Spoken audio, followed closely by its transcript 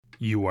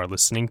You are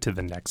listening to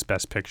the Next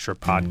Best Picture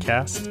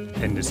podcast,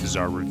 and this is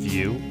our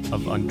review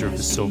of Under the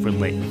Silver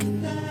Lake.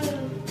 Come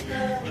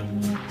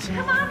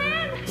on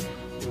in!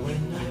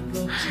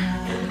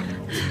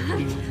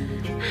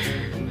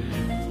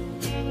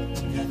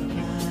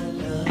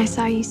 I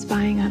saw you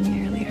spying on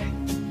me earlier.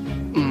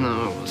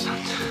 No, it wasn't.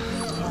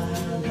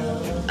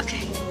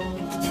 Okay.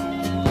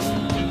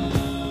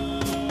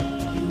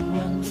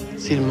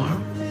 See you tomorrow.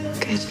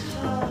 Good.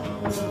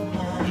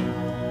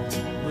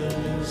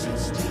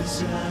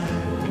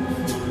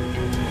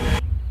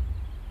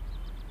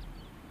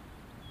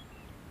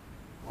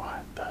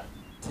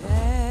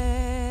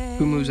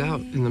 Who moves out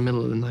in the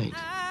middle of the night?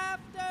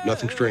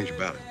 Nothing strange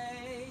about it.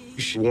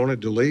 She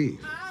wanted to leave.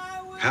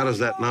 How does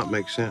that not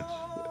make sense?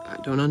 I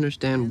don't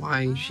understand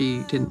why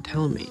she didn't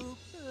tell me.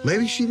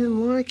 Maybe she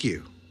didn't like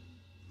you.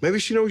 Maybe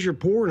she knows you're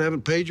poor and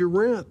haven't paid your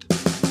rent.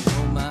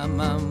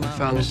 I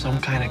found some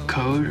kind of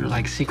code or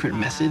like secret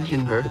message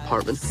in her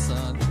apartment.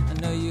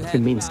 It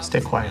means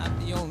stay quiet.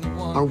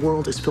 Our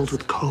world is filled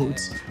with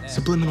codes,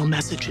 subliminal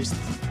messages,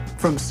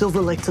 from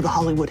Silver Lake to the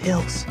Hollywood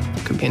Hills.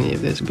 Could any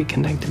of this be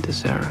connected to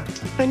Sarah?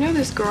 I know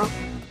this girl.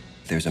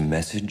 There's a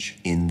message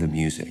in the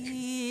music.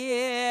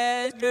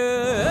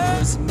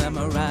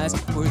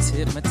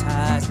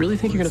 Really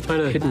think you're gonna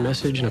find a hidden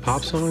message in a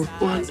pop song?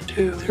 1,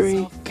 2,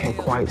 3. Can't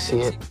quite see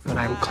it, but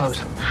I'm close.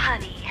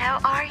 Honey, how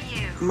are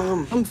you?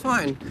 Mom, I'm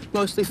fine.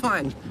 Mostly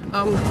fine.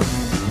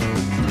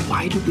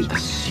 Why do we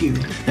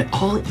assume that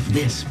all of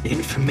this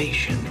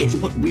information is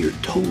what we're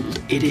told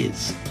it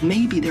is?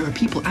 Maybe there are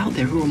people out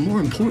there who are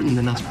more important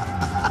than us,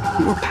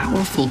 more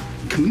powerful,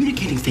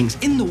 communicating things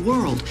in the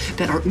world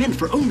that are meant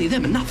for only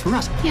them and not for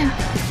us. Yeah,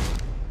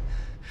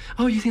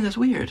 Oh, you think that's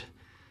weird?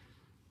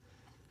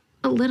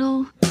 a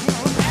little.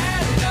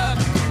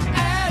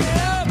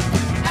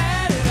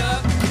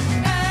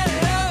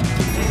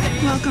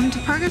 Welcome to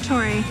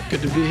Purgatory.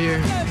 Good to be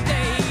here.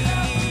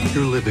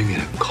 You're living in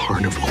a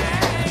carnival,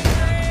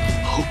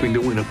 hoping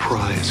to win a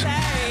prize.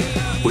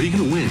 What are you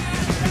gonna win?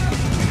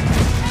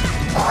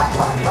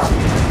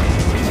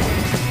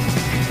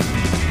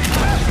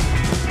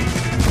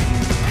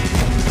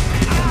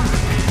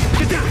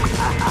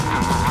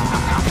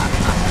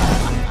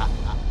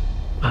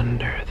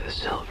 Under the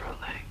Silver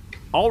Lake.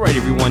 All right,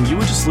 everyone, you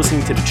were just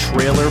listening to the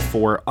trailer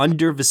for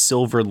Under the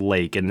Silver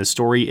Lake, and the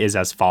story is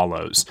as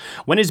follows.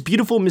 When his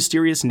beautiful,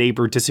 mysterious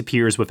neighbor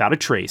disappears without a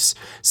trace,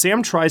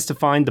 Sam tries to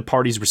find the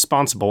parties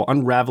responsible,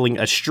 unraveling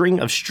a string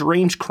of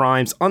strange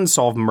crimes,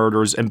 unsolved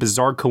murders, and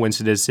bizarre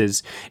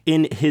coincidences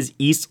in his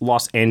East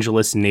Los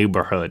Angeles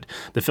neighborhood.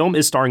 The film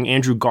is starring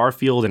Andrew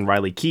Garfield and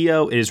Riley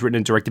Keough. It is written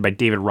and directed by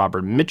David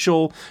Robert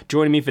Mitchell.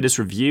 Joining me for this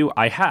review,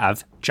 I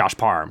have Josh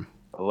Parham.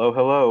 Hello,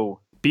 hello.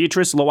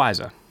 Beatrice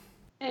Loiza.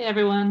 Hey,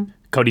 everyone.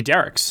 Cody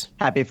Derricks.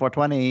 Happy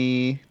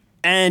 420.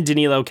 And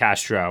Danilo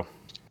Castro.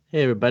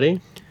 Hey, everybody.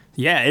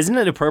 Yeah, isn't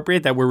it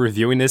appropriate that we're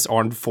reviewing this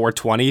on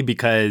 420?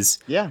 Because,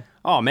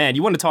 oh man,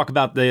 you want to talk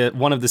about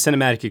one of the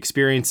cinematic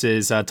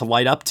experiences to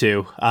light up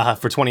to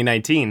for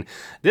 2019.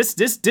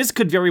 This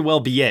could very well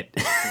be it.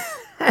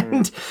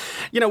 And,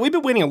 we've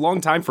been waiting a long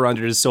time for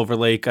Under the Silver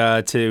Lake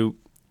to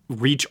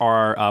reach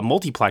our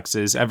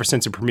multiplexes ever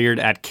since it premiered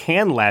at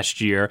Cannes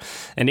last year.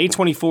 And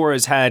A24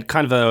 has had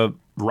kind of a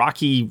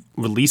rocky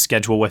release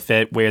schedule with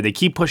it where they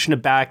keep pushing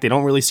it back. They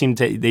don't really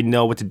they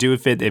know what to do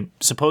with it. It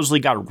supposedly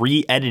got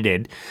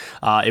re-edited.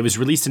 It was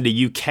released in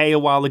the UK a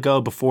while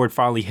ago before it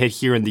finally hit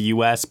here in the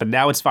US, but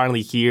now it's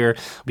finally here.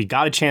 We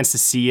got a chance to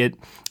see it,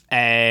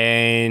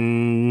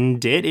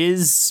 and it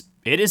is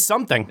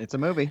something. It's a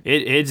movie.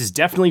 It is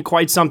definitely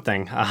quite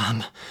something.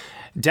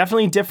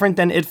 Definitely different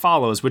than It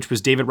Follows, which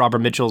was David Robert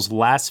Mitchell's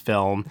last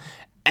film.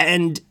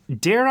 And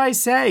dare I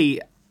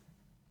say,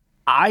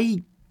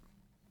 I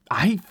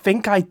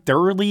think I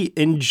thoroughly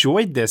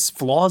enjoyed this,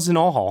 flaws and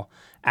all,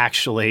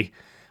 actually,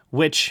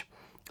 which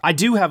I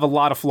do have a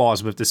lot of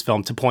flaws with this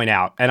film to point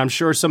out. And I'm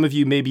sure some of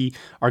you maybe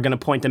are going to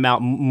point them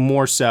out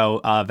more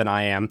so than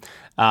I am,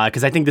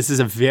 because I think this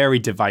is a very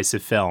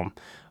divisive film.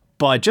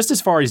 But just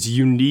as far as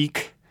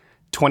unique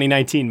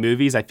 2019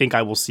 movies I think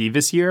I will see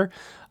this year,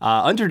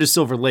 Under the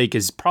Silver Lake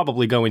is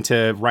probably going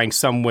to rank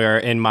somewhere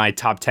in my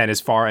top 10 as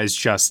far as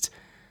just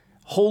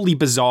wholly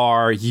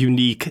bizarre,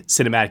 unique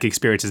cinematic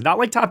experiences. Not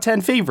like top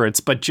 10 favorites,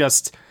 but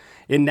just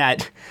in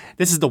that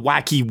this is the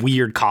wacky,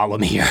 weird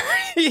column here.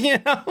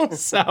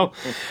 So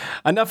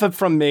enough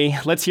from me.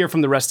 Let's hear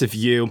from the rest of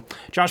you.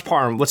 Josh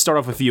Parham, let's start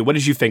off with you. What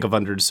did you think of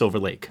Under the Silver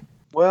Lake?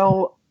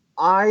 Well,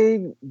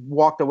 I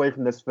walked away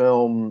from this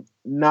film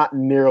not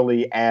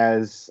nearly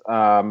as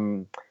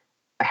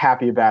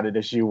happy about it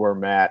as you were,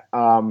 Matt.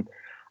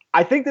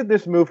 I think that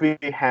this movie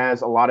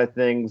has a lot of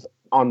things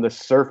on the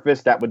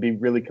surface that would be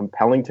really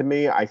compelling to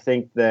me. I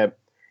think that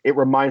it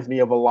reminds me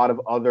of a lot of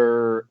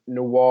other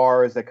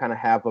noirs that kind of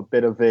have a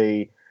bit of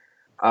a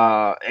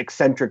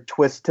eccentric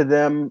twist to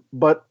them.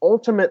 But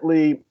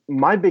ultimately,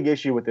 my big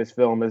issue with this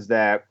film is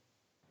that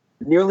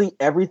nearly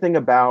everything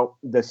about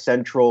the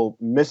central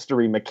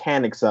mystery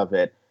mechanics of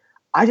it,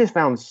 I just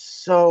found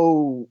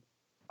so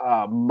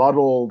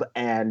muddled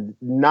and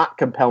not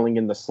compelling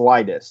in the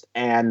slightest.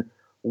 And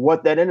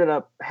what that ended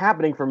up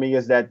happening for me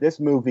is that this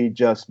movie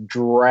just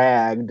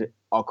dragged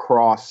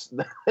across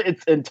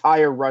its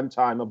entire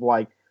runtime of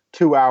like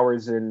 2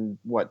 hours and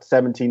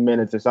 17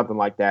 minutes or something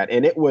like that.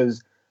 And it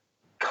was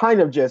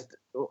kind of just,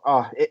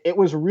 it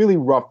was really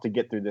rough to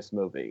get through this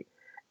movie.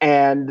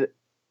 And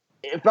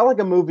it felt like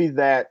a movie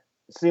that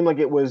seemed like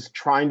it was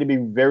trying to be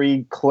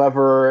very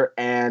clever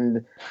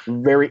and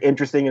very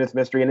interesting in its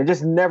mystery. And it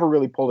just never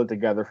really pulled it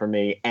together for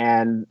me.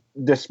 And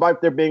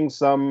despite there being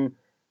some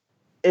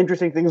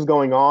interesting things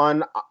going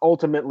on,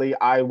 ultimately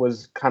I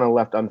was kind of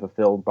left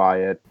unfulfilled by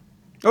it.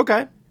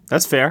 Okay,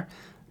 that's fair.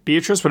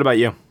 Beatrice, what about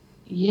you?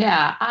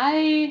 Yeah,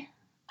 I'm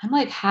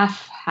like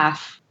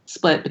half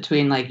split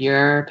between like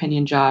your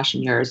opinion, Josh,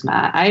 and yours,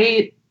 Matt.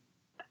 I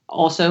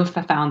also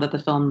found that the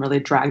film really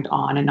dragged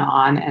on,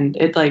 and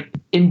it like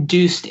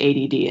induced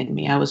ADD in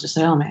me. I was just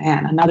like, oh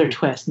man, another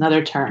twist,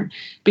 another turn.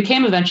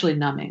 Became eventually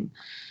numbing.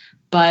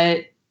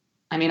 But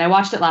I mean, I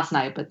watched it last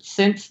night, but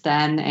since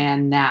then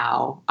and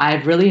now,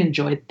 I've really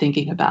enjoyed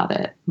thinking about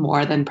it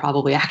more than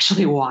probably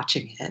actually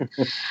watching it.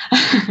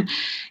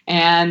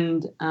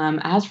 And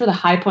as for the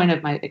high point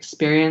of my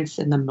experience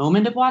in the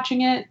moment of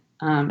watching it,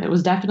 it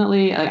was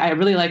definitely, I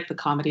really liked the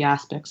comedy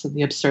aspects of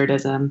the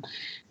absurdism. And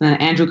then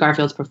Andrew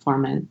Garfield's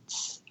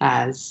performance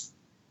as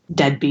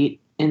deadbeat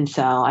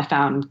incel, I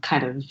found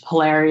kind of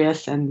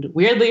hilarious and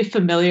weirdly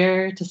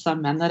familiar to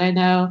some men that I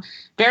know.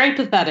 Very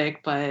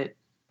pathetic, but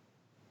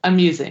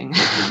amusing.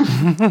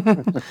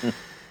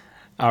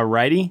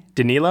 Alrighty,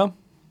 Danilo?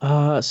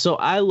 So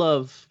I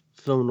love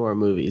film noir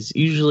movies.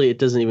 Usually it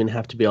doesn't even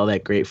have to be all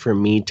that great for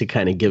me to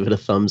kind of give it a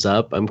thumbs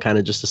up. I'm kind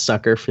of just a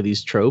sucker for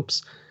these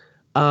tropes.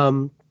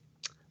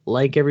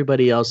 Like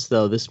everybody else,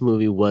 though, this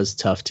movie was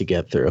tough to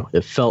get through.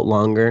 It felt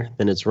longer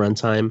than its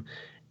runtime.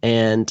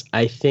 And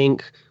I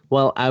think,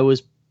 while I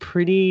was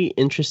pretty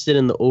interested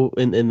in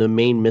the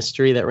main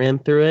mystery that ran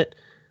through it,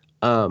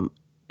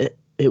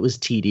 it was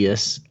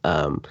tedious.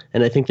 And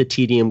I think the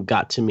tedium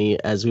got to me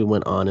as we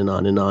went on and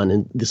on and on.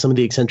 And some of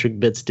the eccentric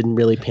bits didn't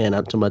really pan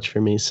out too much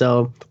for me.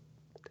 So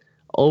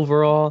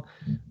overall,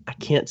 I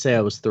can't say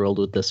I was thrilled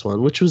with this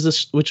one, which was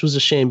a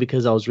shame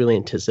because I was really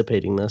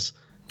anticipating this.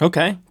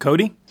 Okay.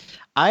 Cody?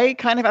 I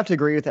kind of have to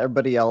agree with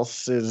everybody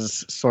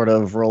else's sort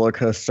of roller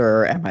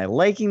coaster. Am I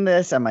liking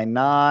this? Am I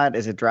not?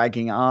 Is it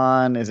dragging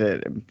on? Is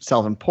it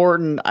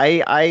self-important?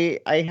 I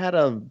had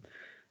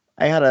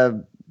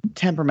a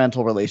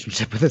temperamental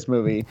relationship with this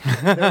movie.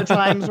 There were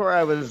times where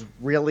I was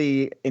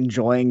really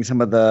enjoying some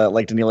of the,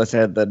 like Danilo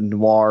said, the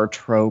noir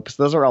tropes.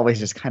 Those are always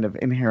just kind of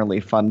inherently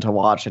fun to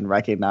watch and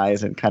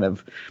recognize and kind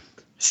of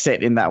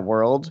sit in that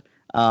world.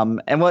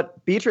 And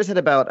what Beatrice said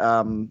about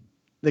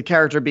the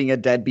character being a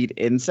deadbeat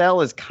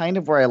incel is kind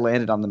of where I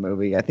landed on the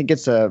movie. I think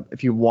it's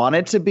if you want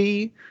it to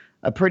be,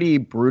 a pretty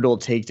brutal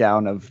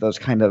takedown of those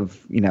kind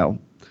of,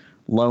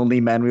 lonely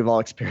men we've all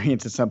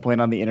experienced at some point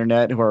on the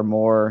internet who are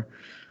more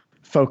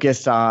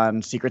focused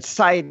on secret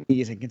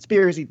societies and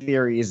conspiracy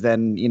theories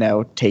than,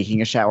 taking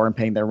a shower and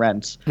paying their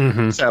rent.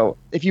 Mm-hmm. So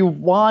if you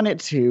want it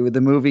to, the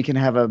movie can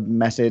have a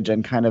message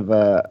and kind of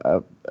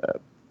a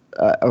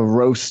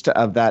roast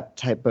of that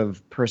type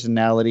of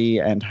personality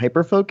and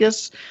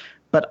hyper-focus.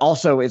 But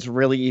also, it's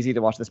really easy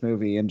to watch this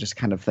movie and just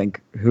kind of think,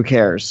 who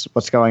cares?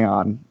 What's going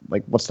on?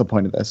 Like, what's the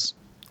point of this?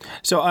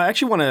 So I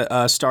actually want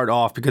to start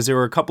off because there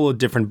were a couple of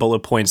different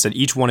bullet points that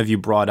each one of you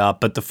brought up.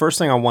 But the first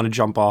thing I want to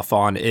jump off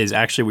on is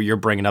actually what you're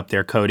bringing up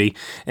there, Cody.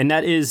 And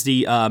that is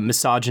the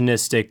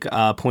misogynistic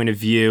point of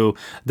view,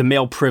 the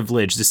male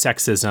privilege, the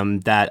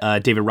sexism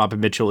that David Robert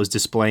Mitchell is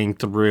displaying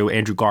through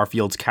Andrew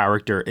Garfield's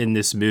character in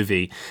this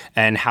movie,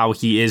 and how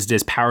he is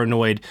this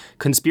paranoid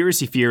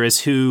conspiracy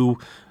theorist who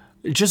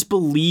just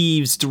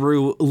believes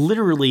through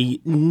literally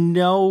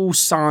no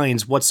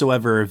signs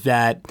whatsoever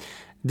that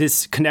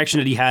this connection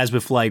that he has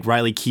with like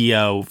Riley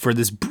Keough for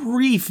this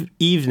brief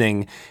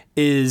evening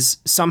is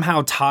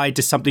somehow tied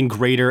to something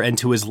greater and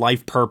to his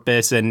life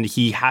purpose, and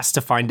he has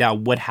to find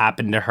out what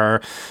happened to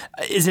her.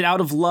 Is it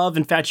out of love,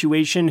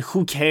 infatuation?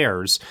 Who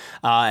cares?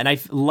 And I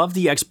love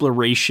the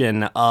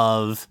exploration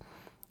of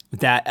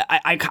that.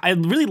 I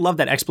really love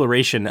that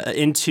exploration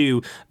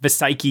into the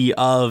psyche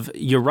of,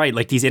 you're right,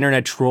 like these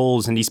internet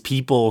trolls and these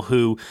people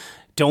who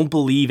don't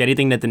believe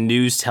anything that the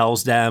news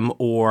tells them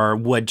or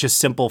what just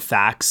simple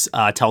facts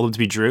tell them to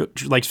be true.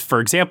 Like,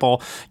 for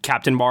example,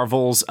 Captain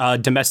Marvel's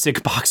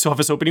domestic box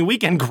office opening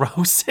weekend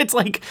gross. It's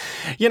like,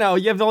 you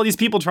have all these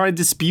people trying to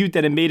dispute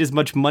that it made as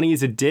much money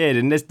as it did.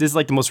 And this is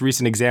like the most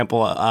recent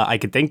example I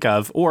could think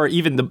of, or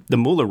even the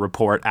Mueller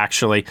report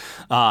actually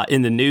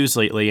in the news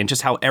lately, and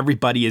just how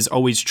everybody is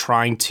always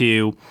trying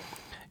to,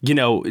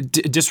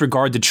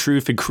 disregard the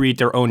truth and create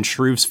their own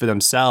truths for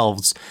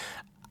themselves.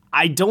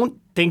 I don't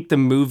think the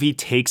movie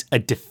takes a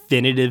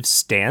definitive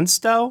stance,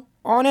 though,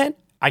 on it.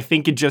 I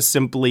think it just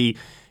simply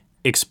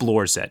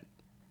explores it,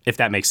 if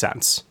that makes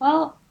sense.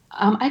 Well,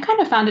 I kind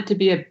of found it to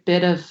be a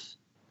bit of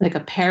like a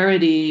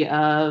parody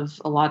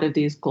of a lot of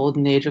these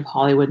golden age of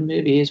Hollywood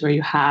movies where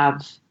you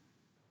have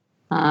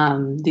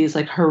these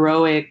like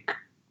heroic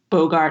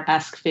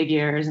Bogart-esque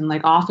figures. And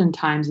like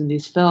oftentimes in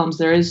these films,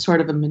 there is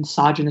sort of a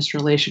misogynist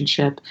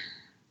relationship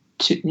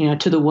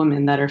to the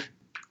women that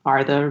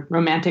are the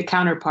romantic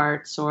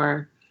counterparts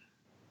or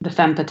the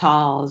femme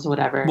fatales,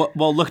 whatever.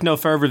 Well, look no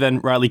further than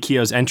Riley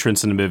Keough's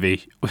entrance in the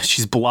movie.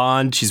 She's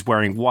blonde, she's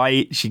wearing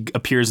white, she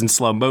appears in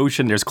slow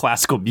motion, there's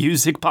classical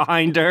music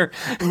behind her.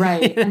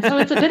 Right. And so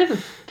it's a bit of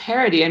a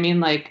parody. I mean,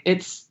 like,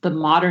 it's the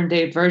modern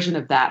day version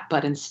of that,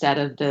 but instead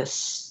of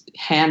this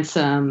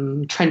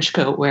handsome trench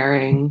coat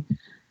wearing,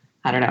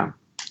 I don't know,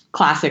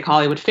 classic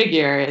Hollywood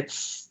figure,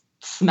 it's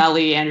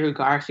smelly Andrew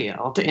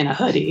Garfield in a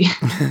hoodie.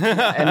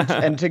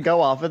 and to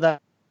go off of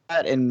that,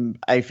 and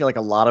I feel like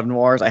a lot of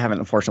noirs, I haven't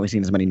unfortunately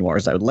seen as many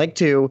noirs as I would like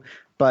to,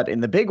 but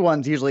in the big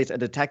ones, usually it's a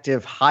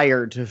detective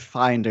hired to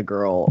find a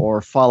girl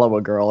or follow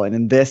a girl. And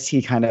in this,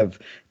 he kind of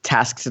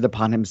tasks it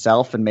upon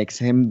himself and makes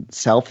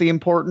himself the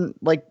important,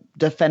 like,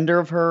 defender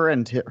of her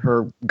and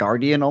her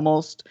guardian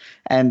almost.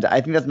 And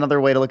I think that's another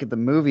way to look at the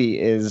movie.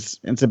 Is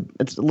it's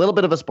a little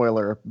bit of a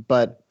spoiler,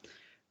 but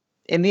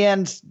in the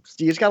end,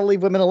 you just got to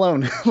leave women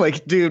alone.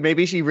 Like, dude,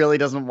 maybe she really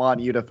doesn't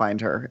want you to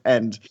find her.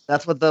 And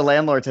that's what the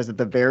landlord says at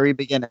the very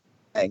beginning.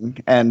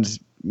 And,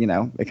 you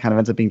know, it kind of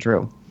ends up being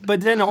true.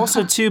 But then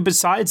also, too,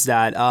 besides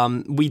that,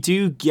 we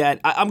do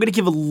get... I'm going to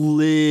give a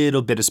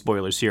little bit of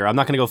spoilers here. I'm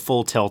not going to go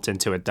full tilt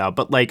into it, though.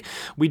 But, like,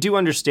 we do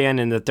understand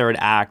in the third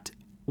act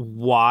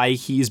why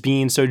he's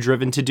being so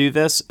driven to do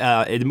this.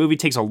 The movie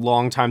takes a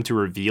long time to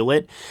reveal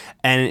it,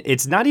 and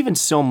it's not even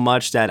so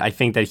much that I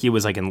think that he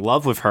was like in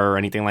love with her or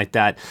anything like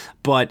that,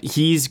 but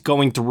he's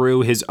going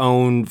through his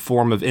own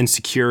form of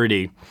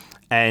insecurity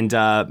and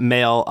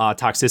male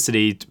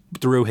toxicity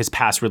through his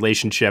past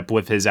relationship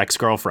with his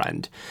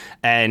ex-girlfriend.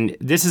 And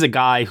this is a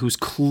guy who's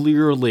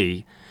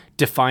clearly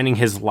defining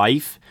his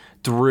life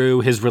through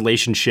his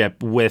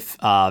relationship with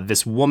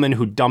this woman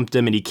who dumped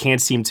him, and he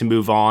can't seem to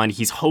move on.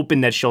 He's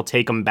hoping that she'll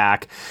take him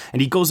back,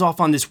 and he goes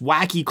off on this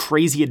wacky,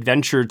 crazy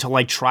adventure to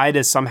like try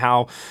to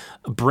somehow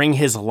bring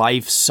his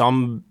life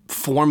some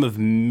form of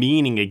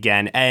meaning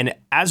again. And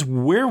as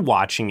we're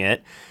watching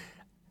it,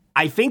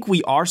 I think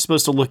we are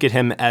supposed to look at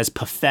him as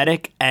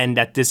pathetic, and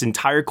that this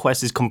entire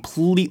quest is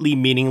completely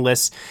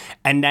meaningless,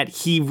 and that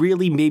he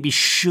really maybe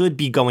should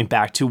be going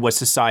back to what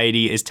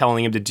society is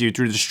telling him to do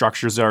through the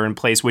structures that are in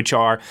place, which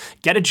are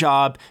get a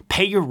job,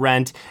 pay your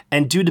rent,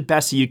 and do the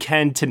best that you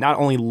can to not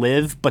only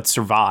live, but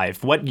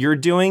survive. What you're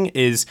doing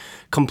is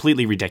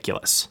completely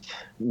ridiculous.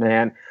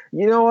 Man,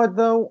 you know what,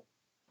 though?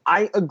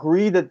 I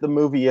agree that the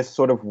movie is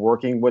sort of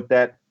working with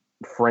that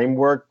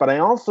framework, but I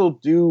also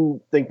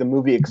do think the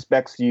movie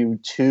expects you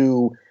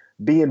to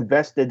be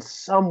invested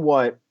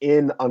somewhat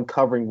in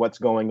uncovering what's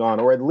going on,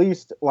 or at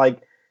least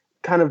like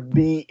kind of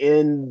be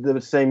in the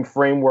same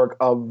framework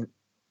of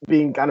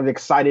being kind of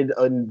excited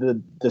in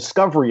the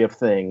discovery of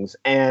things.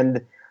 And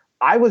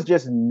I was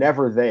just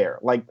never there.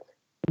 Like,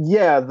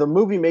 yeah, the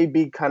movie may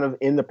be kind of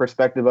in the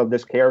perspective of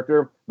this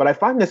character, but I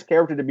find this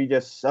character to be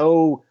just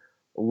so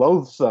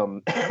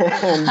loathsome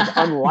and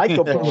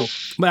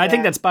unlikable. But I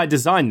think that's by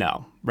design,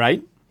 though,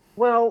 right?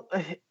 Well,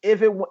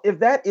 if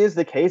that is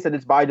the case, that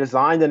it's by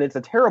design, then it's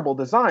a terrible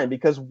design,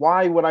 because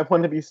why would I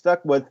want to be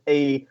stuck with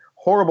a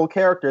horrible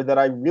character that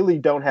I really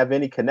don't have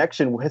any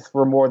connection with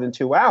for more than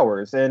 2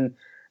 hours? And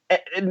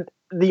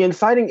the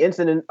inciting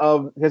incident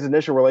of his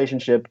initial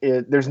relationship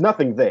is there's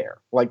nothing there.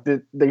 Like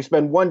they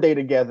spend one day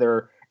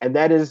together, and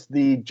that is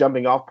the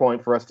jumping off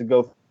point for us to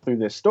go through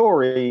this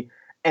story.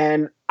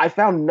 And I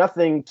found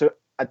nothing to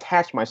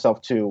attach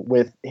myself to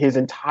with his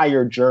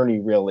entire journey,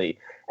 really.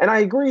 And I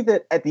agree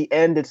that at the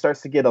end it starts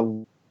to get a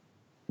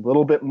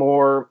little bit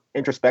more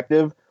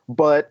introspective,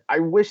 but I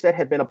wish that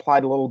had been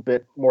applied a little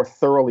bit more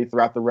thoroughly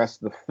throughout the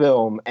rest of the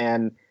film.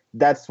 And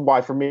that's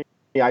why, for me,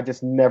 I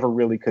just never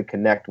really could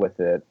connect with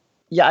it.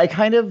 Yeah, I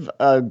kind of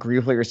agree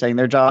with what you're saying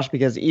there, Josh,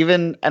 because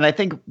and I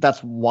think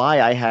that's why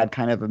I had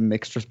kind of a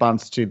mixed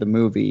response to the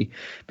movie,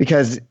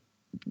 because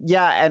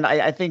yeah, and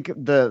I think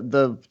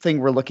the thing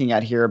we're looking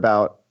at here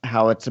about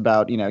how it's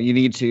about, you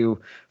need to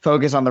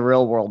focus on the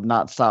real world,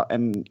 not stop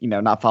and,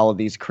 not follow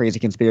these crazy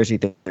conspiracy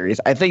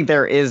theories. I think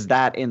there is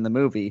that in the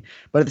movie,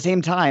 but at the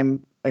same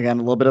time, again,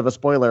 a little bit of a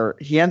spoiler,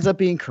 he ends up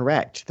being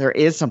correct. There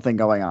is something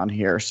going on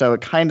here. So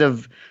it kind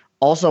of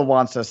also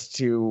wants us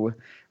to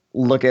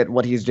look at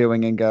what he's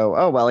doing and go,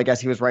 oh, well, I guess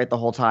he was right the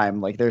whole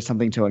time. Like, there's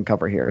something to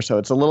uncover here. So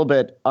it's a little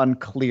bit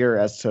unclear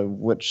as to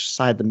which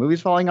side the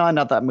movie's falling on.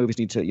 Not that movies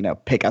need to,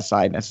 pick a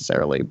side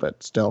necessarily,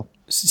 but still.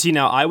 See,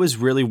 now I was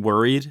really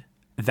worried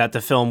that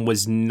the film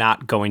was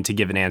not going to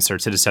give an answer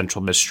to the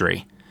central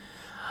mystery,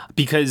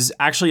 because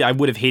actually I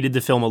would have hated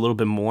the film a little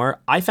bit more.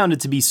 I found it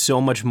to be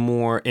so much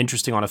more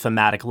interesting on a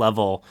thematic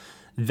level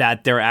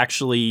that there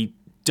actually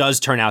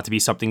does turn out to be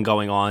something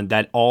going on,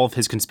 that all of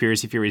his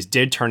conspiracy theories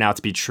did turn out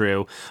to be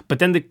true. But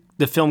then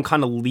the film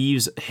kind of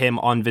leaves him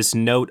on this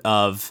note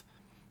of,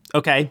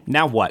 okay,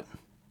 now what?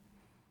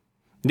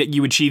 That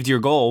you achieved your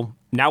goal.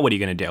 Now what are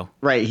you going to do?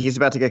 Right. He's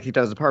about to get kicked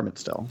out of his apartment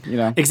still,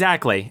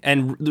 Exactly.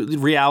 And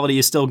reality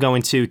is still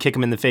going to kick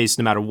him in the face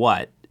no matter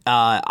what.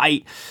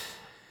 I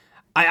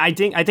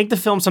think the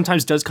film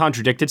sometimes does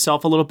contradict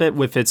itself a little bit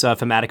with its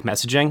thematic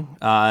messaging.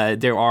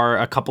 There are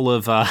a couple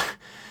of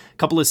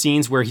couple of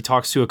scenes where he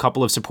talks to a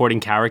couple of supporting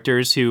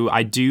characters who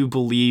I do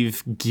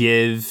believe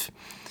give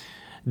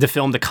the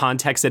film the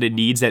context that it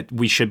needs, that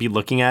we should be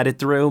looking at it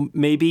through,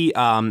 maybe.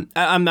 I'm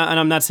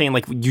not saying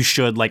like you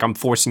should, like I'm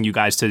forcing you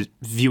guys to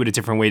view it a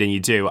different way than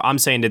you do. I'm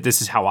saying that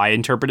this is how I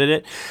interpreted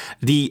it.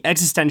 The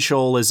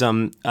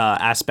existentialism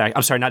aspect,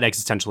 I'm sorry, not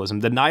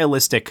existentialism, the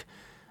nihilistic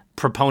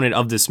proponent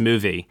of this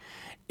movie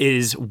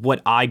is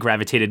what I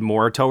gravitated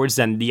more towards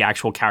than the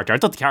actual character. I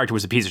thought the character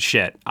was a piece of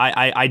shit.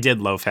 I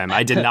did loathe him.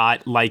 I did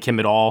not like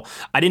him at all.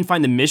 I didn't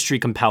find the mystery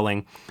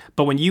compelling.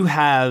 But when you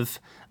have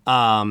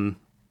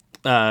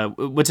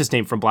what's his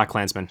name from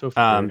BlacKkKlansman?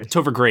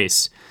 Topher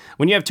Grace.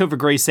 When you have Topher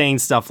Grace saying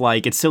stuff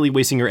like, it's silly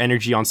wasting your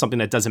energy on something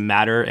that doesn't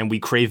matter and we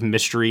crave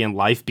mystery in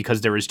life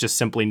because there is just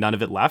simply none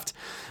of it left.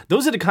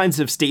 Those are the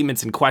kinds of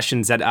statements and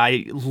questions that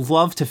I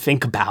love to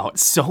think about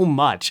so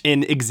much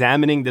in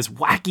examining this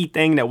wacky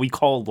thing that we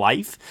call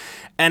life.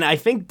 And I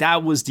think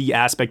that was the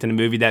aspect in the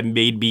movie that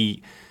made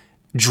me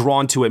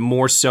drawn to it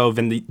more so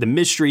than the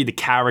mystery, the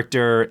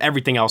character,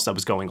 everything else that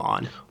was going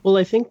on. Well,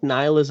 I think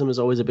nihilism is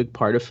always a big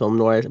part of film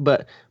noir,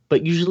 but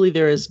usually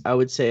there is, I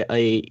would say,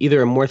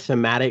 either a more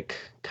thematic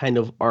kind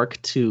of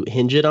arc to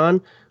hinge it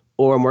on,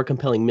 or a more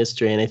compelling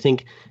mystery. And I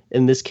think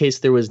in this case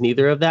there was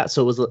neither of that.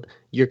 So it was,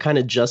 you're kind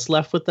of just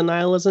left with the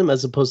nihilism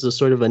as opposed to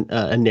sort of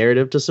a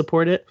narrative to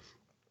support it.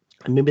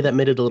 And maybe that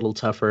made it a little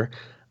tougher.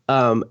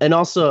 And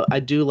also, I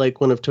do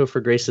like one of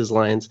Topher Grace's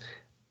lines.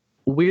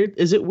 Weird.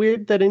 Is it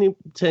weird that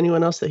to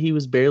anyone else that he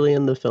was barely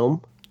in the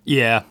film?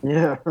 Yeah.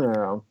 Yeah.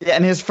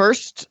 And his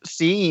first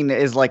scene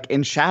is like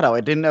in shadow.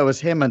 I didn't know it was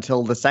him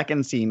until the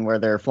second scene where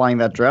they're flying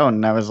that drone,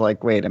 and I was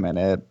like, wait a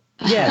minute.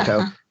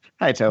 Yeah.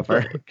 Hi,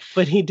 Topher.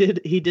 But he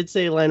did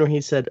say a line where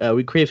he said,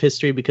 "We crave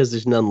history because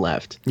there's none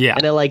left." Yeah.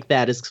 And I like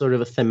that as sort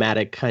of a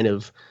thematic kind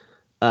of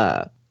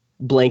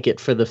blanket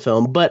for the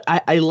film. But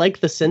I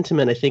like the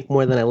sentiment, I think,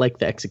 more than I like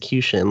the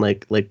execution,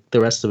 like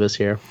the rest of us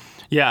here.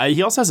 Yeah,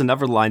 he also has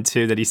another line,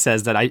 too, that he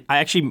says that I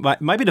actually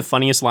might be the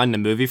funniest line in the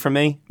movie for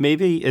me,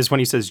 maybe, is when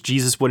he says,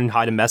 Jesus wouldn't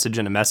hide a message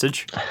in a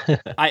message.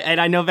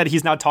 I know that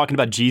he's not talking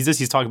about Jesus.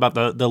 He's talking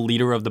about the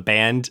leader of the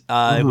band,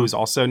 who's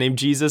also named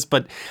Jesus.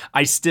 But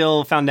I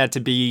still found that to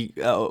be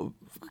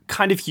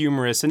kind of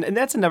humorous. And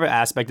that's another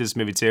aspect of this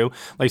movie, too.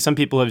 Like, some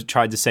people have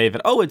tried to say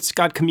that, oh, it's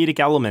got comedic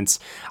elements.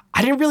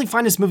 I didn't really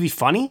find this movie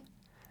funny,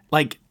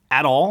 like,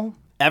 at all,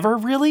 ever,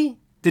 really.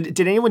 Did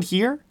anyone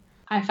here?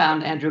 I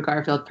found Andrew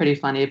Garfield pretty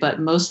funny,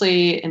 but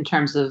mostly in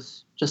terms of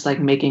just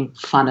like making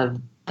fun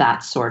of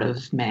that sort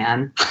of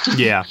man.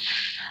 Yeah.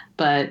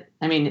 But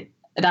I mean,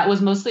 that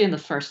was mostly in the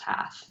first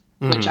half,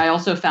 which I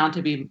also found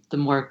to be the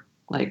more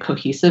like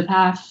cohesive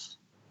half.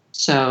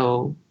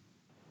 So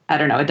I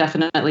don't know, it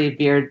definitely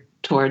veered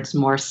towards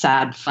more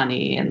sad,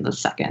 funny in the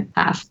second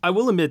half. I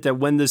will admit that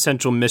when the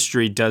central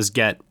mystery does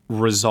get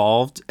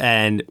resolved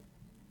and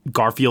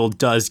Garfield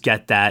does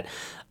get that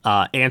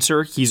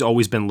answer he's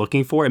always been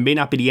looking for. It may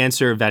not be the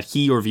answer that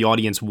he or the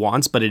audience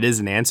wants, but it is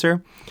an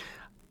answer.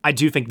 I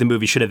do think the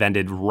movie should have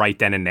ended right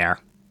then and there.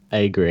 I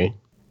agree.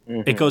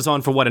 Mm-hmm. It goes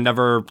on for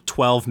another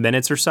 12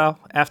 minutes or so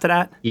after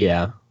that?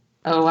 Yeah.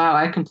 Oh, wow.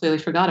 I completely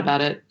forgot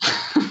about it.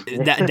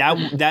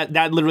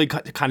 that literally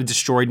kind of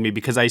destroyed me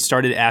because I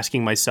started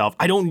asking myself,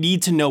 I don't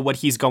need to know what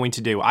he's going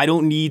to do. I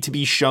don't need to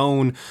be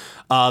shown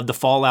the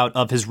fallout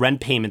of his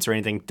rent payments or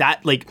anything.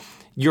 That, like,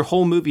 your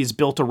whole movie is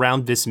built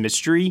around this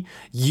mystery.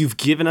 You've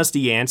given us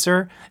the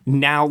answer.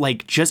 Now,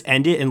 like, just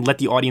end it and let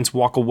the audience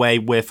walk away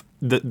with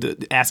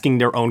the asking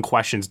their own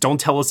questions. Don't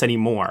tell us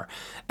anymore.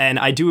 And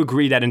I do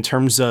agree that in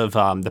terms of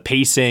the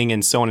pacing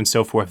and so on and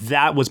so forth,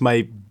 that was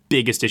my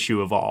biggest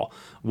issue of all,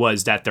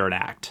 was that third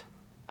act.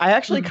 I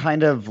actually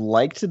kind of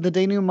liked the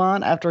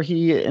denouement after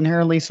he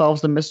inherently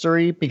solves the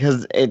mystery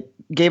because it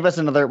gave us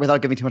another,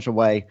 without giving too much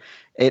away,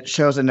 it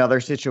shows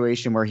another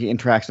situation where he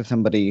interacts with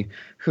somebody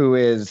who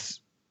is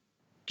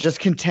just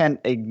content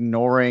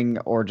ignoring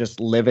or just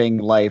living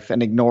life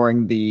and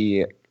ignoring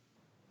the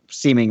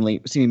seeming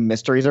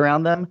mysteries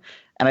around them.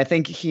 And I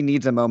think he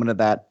needs a moment of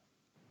that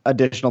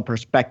additional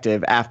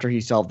perspective after he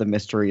solved the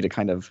mystery to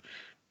kind of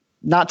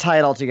not tie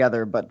it all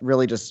together, but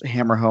really just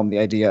hammer home the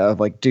idea of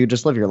like, dude,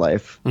 just live your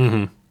life.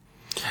 Mm-hmm.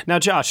 Now,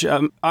 Josh,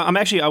 I'm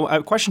actually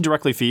a question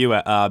directly for you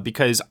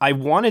because I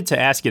wanted to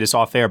ask you this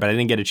off air, but I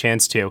didn't get a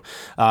chance to.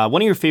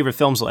 One of your favorite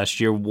films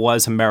last year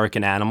was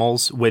American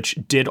Animals, which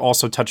did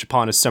also touch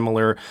upon a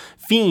similar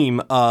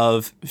theme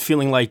of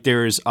feeling like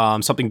there's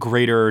something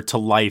greater to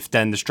life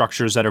than the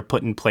structures that are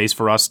put in place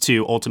for us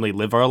to ultimately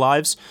live our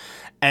lives.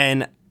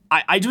 And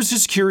I was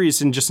just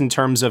curious in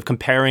terms of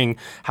comparing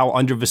how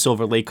Under the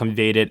Silver Lake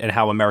conveyed it and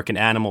how American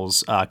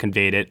Animals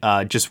conveyed it,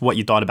 just what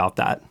you thought about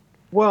that.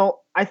 Well,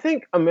 I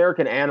think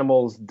American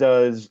Animals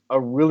does a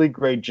really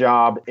great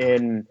job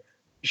in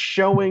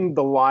showing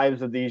the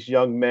lives of these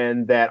young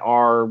men that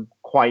are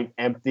quite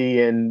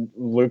empty and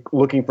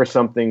looking for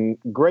something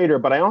greater.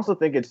 But I also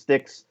think it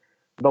sticks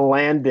the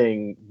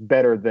landing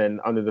better than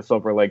Under the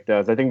Silver Lake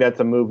does. I think that's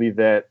a movie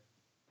that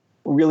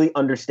really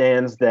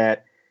understands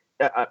that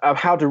of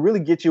how to really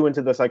get you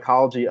into the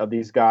psychology of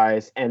these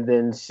guys and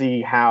then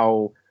see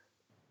how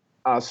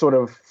sort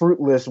of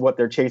fruitless what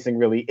they're chasing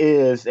really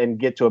is and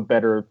get to a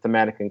better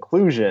thematic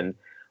conclusion.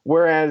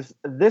 Whereas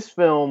this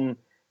film,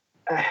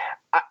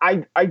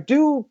 I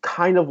do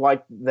kind of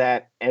like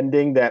that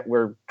ending that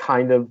we're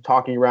kind of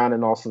talking around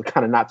and also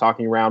kind of not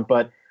talking around.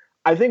 But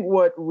I think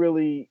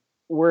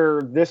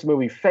where this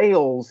movie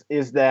fails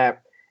is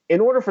that in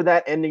order for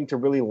that ending to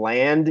really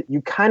land,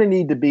 you kind of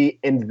need to be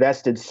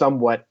invested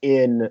somewhat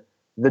in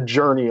the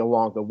journey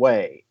along the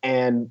way.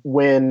 And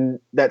when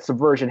that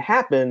subversion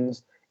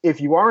happens, if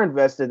you are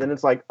invested, then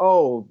it's like,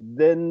 oh,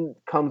 then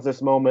comes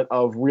this moment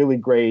of really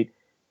great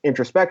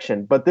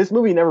introspection. But this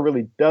movie never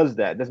really does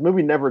that. This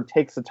movie never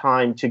takes the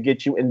time to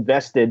get you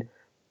invested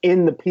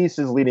in the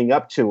pieces leading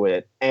up to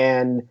it.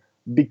 And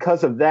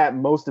because of that,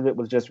 most of it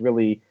was just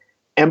really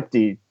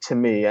empty to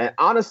me. And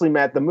honestly,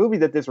 Matt, the movie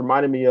that this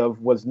reminded me of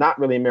was not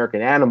really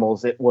American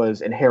Animals. It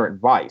was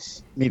Inherent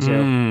Vice. Me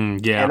too.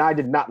 Yeah. And I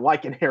did not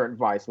like Inherent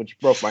Vice, which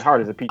broke my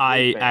heart as a PTA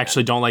I fan.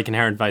 actually don't like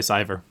Inherent Vice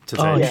either. To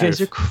tell Oh, you you the guys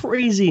truth. are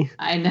crazy.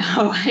 I know.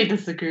 I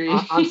disagree.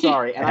 I'm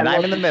sorry. And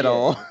I'm in the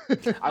middle.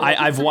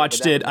 I've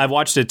watched it. I've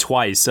watched it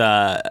twice.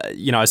 I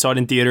saw it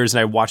in theaters,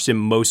 and I watched it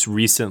most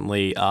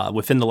recently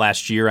within the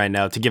last year. I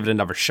know to give it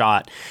another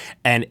shot,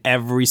 and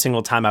every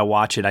single time I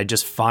watch it, I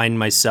just find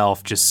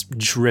myself just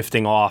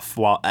drifting off.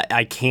 While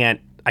I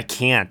can't.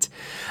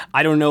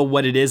 I don't know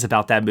what it is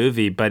about that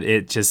movie, but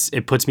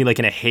it puts me like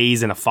in a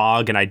haze and a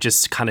fog, and I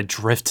just kind of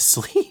drift to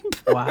sleep.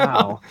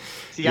 Wow.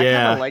 See, I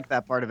kind of like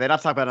that part of it. I'll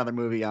talk about another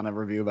movie on a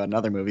review about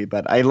another movie,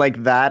 but I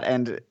like that.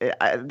 And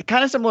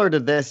kind of similar to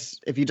this,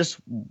 if you just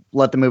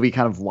let the movie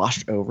kind of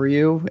wash over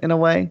you in a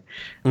way,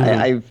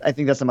 I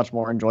think that's a much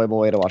more enjoyable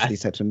way to watch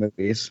these types of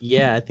movies.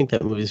 Yeah, I think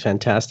that movie's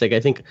fantastic. I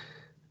think,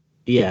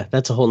 yeah,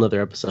 that's a whole nother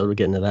episode. We'll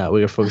get into that. We're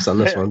going to focus on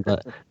this one.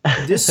 But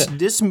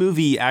this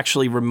movie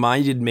actually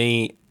reminded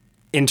me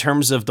in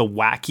terms of the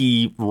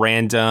wacky,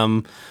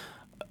 random,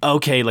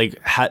 okay, like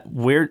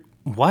where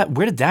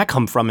did that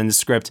come from in the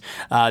script?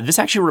 This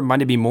actually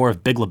reminded me more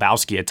of Big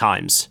Lebowski at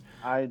times.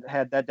 I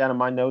had that down in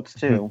my notes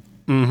too.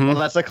 Mm-hmm. Well,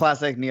 that's a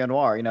classic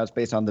neo-noir. It's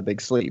based on The Big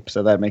Sleep,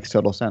 so that makes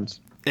total sense.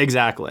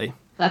 Exactly.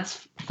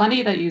 That's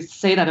funny that you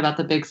say that about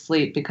The Big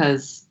Sleep,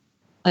 because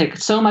like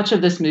so much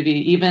of this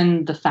movie,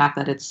 even the fact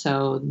that it's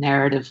so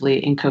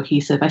narratively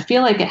incohesive, I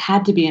feel like it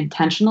had to be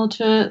intentional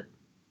to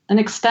an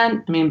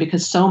extent. I mean,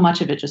 because so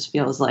much of it just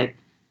feels like,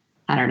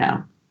 I don't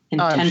know,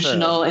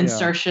 intentional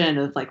insertion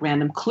of like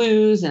random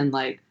clues and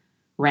like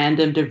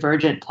random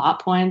divergent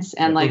plot points.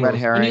 And like red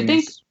herrings. when you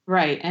think,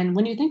 right. And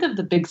when you think of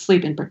The Big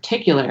Sleep in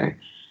particular,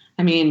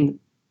 I mean,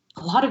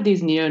 a lot of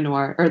these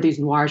neo-noir, or these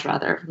noirs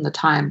rather, from the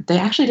time, they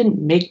actually didn't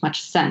make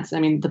much sense. I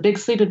mean, The Big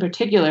Sleep in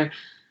particular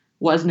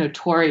was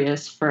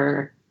notorious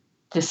for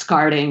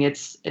discarding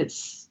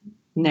its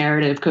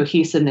narrative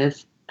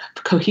cohesiveness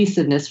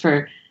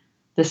for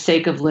the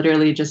sake of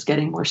literally just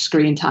getting more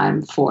screen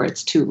time for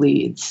its two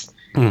leads.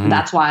 Mm-hmm.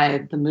 That's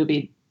why the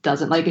movie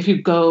doesn't, like, if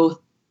you go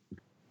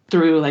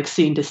through like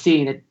scene to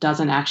scene, it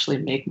doesn't actually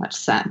make much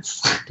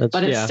sense.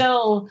 But it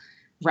still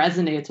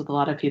resonates with a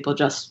lot of people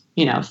just,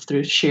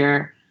 through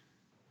sheer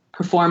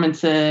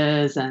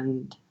performances,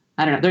 and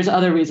I don't know, there's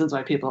other reasons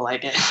why people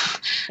like it.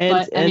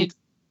 I mean,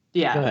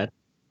 yeah. Go ahead.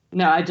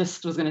 No, I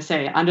just was going to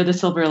say Under the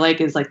Silver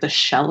Lake is like the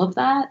shell of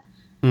that.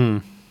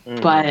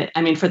 But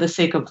I mean, for the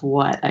sake of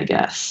what, I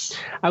guess.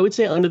 I would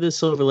say Under the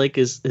Silver Lake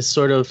is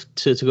sort of,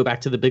 to go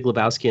back to the Big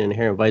Lebowski and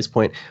Inherent Vice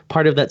point,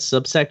 part of that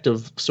subsect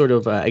of sort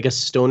of, I guess,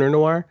 stoner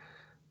noir.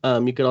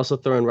 You could also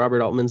throw in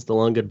Robert Altman's The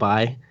Long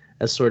Goodbye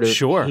as sort of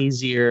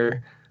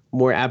hazier,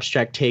 more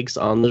abstract takes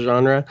on the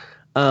genre.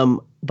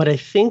 But I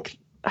think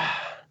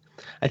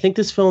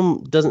this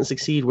film doesn't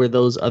succeed where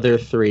those other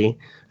three,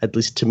 at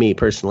least to me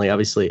personally,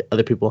 obviously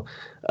other people,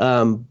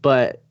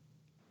 but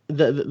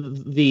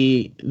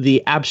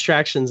the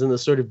abstractions and the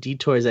sort of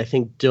detours, I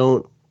think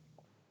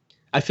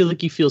I feel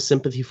like you feel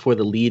sympathy for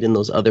the lead in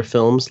those other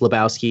films,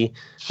 Lebowski,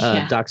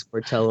 Doc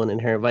Sportello, and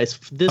Inherent Vice.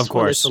 This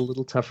one is a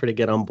little tougher to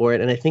get on board,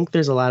 and I think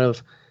there's a lot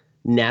of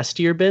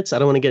nastier bits. I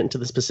don't want to get into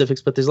the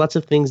specifics, but there's lots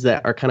of things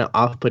that are kind of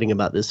off-putting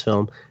about this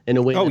film in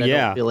a way that I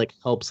don't feel like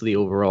helps the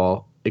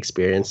overall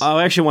experience.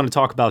 I actually want to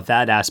talk about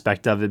that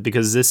aspect of it,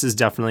 because this is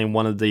definitely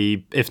one of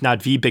the, if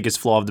not the biggest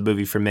flaw of the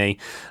movie for me,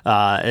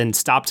 and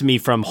stopped me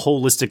from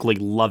holistically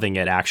loving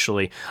it,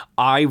 actually.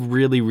 I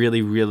really,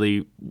 really,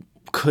 really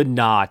could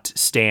not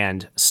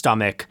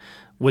stomach,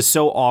 was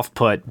so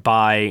off-put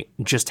by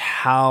just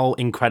how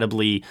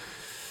incredibly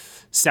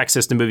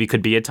sexist the movie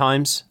could be at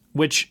times,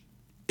 which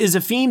is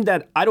a theme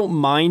that I don't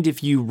mind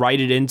if you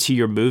write it into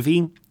your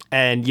movie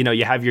and,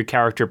 you have your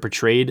character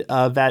portrayed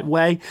that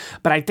way.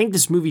 But I think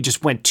this movie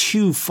just went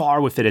too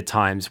far with it at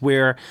times,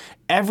 where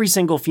every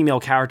single female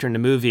character in the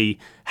movie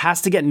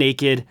has to get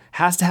naked,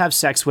 has to have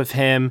sex with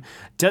him,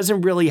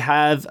 doesn't really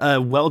have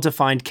a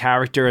well-defined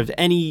character of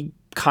any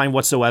kind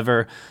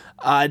whatsoever.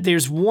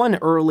 There's one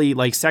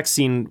early sex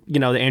scene,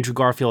 that Andrew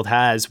Garfield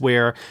has,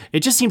 where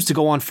it just seems to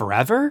go on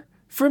forever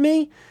for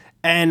me.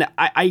 And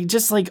I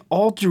just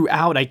all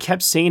throughout, I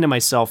kept saying to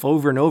myself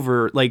over and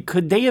over,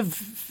 could they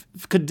have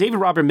could David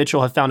Robert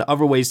Mitchell have found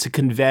other ways to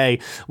convey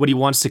what he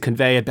wants to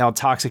convey about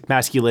toxic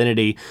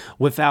masculinity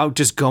without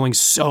just going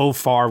so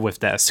far with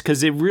this?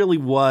 Because it really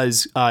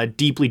was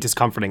deeply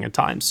discomforting at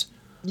times.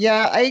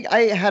 Yeah,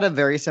 I had a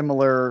very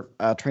similar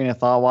train of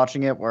thought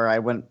watching it, where I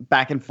went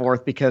back and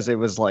forth because it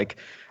was like,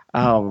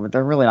 oh,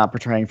 they're really not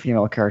portraying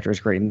female characters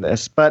great in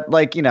this. But,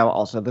 like, you know,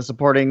 also the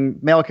supporting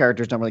male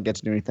characters don't really get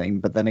to do anything.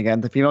 But then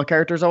again, the female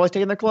characters are always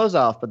taking their clothes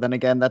off. But then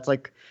again, that's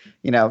like,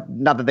 you know,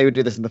 not that they would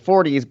do this in the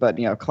 40s, but,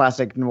 you know,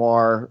 classic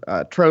noir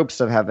tropes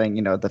of having,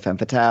 you know, the femme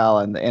fatale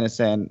and the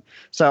innocent.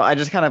 So I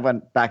just kind of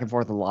went back and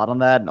forth a lot on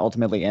that, and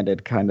ultimately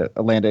landed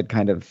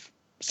kind of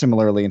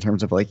similarly in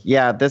terms of like,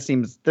 yeah, this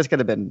could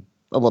have been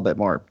a little bit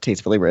more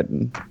tastefully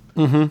written.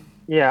 Mm-hmm.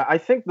 Yeah, I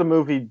think the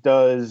movie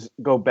does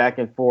go back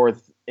and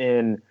forth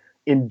in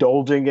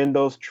indulging in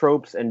those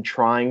tropes and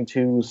trying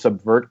to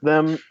subvert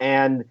them.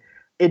 And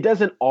it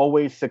doesn't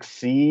always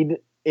succeed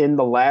in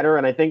the latter.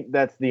 And I think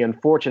that's the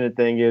unfortunate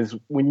thing, is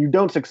when you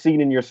don't succeed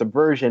in your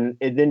subversion,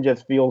 it then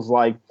just feels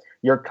like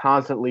you're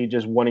constantly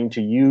just wanting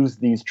to use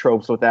these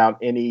tropes without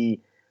any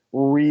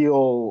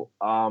real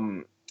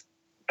kind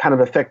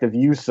of effective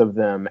use of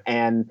them.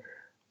 And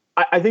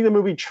I think the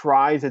movie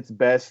tries its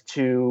best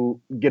to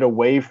get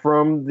away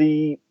from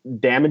the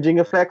damaging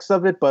effects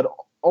of it, but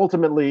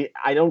ultimately,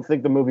 I don't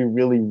think the movie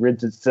really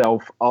rids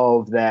itself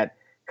of that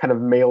kind of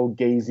male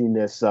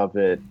gaziness of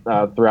it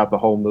throughout the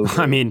whole movie.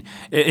 I mean,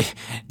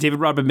 David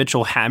Robert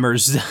Mitchell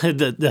hammers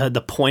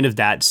the point of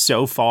that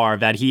so far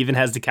that he even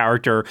has the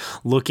character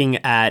looking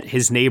at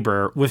his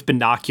neighbor with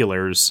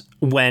binoculars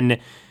when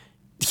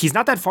he's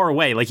not that far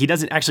away. Like, he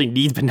doesn't actually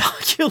need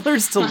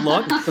binoculars to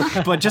look,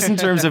 but just in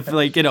terms of,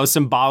 like, you know,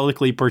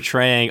 symbolically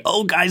portraying,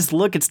 oh, guys,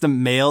 look, it's the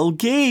male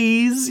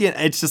gaze.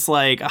 Yeah, it's just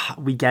like,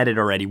 we get it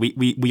already.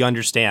 We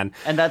understand.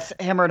 And that's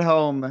hammered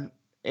home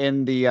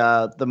in the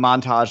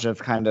montage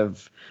of kind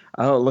of,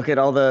 oh, look at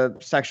all the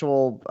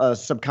sexual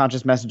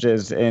subconscious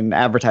messages in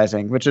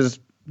advertising, which is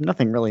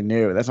nothing really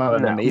new. That's not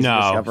an amazing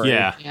discovery.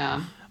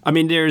 Yeah. I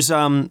mean, there's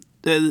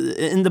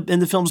in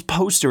the film's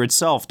poster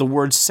itself, the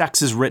word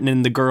sex is written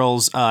in the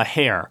girl's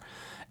hair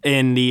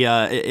in the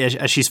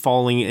as she's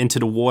falling into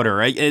the water.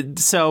 Right?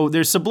 So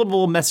there's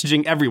subliminal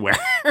messaging everywhere,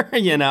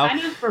 you know? It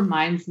kind of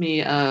reminds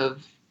me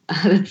of,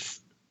 it's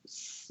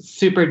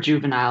super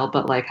juvenile,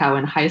 but like how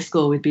in high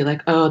school we'd be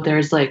like, oh,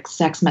 there's like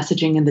sex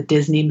messaging in the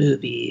Disney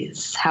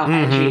movies. How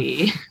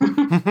edgy.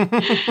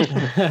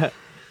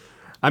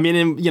 I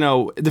mean, you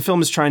know, the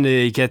film is trying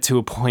to get to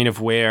a point of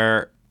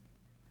where,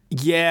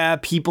 yeah,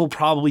 people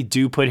probably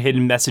do put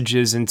hidden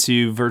messages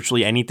into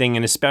virtually anything,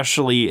 and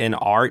especially in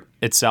art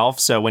itself.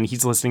 So when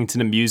he's listening to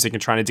the music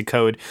and trying to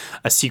decode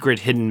a secret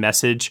hidden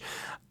message,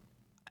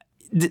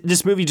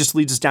 this movie just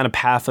leads us down a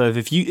path of,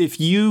 if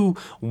you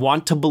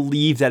want to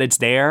believe that it's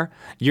there,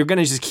 you're going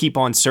to just keep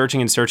on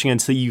searching and searching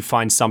until you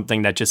find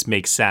something that just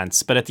makes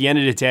sense. But at the end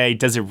of the day,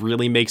 does it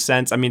really make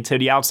sense? I mean, to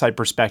the outside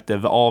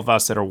perspective, all of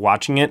us that are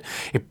watching it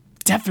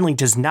definitely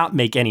does not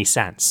make any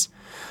sense.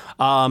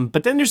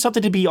 But then there's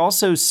something to be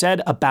also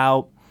said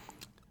about,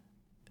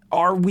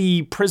 are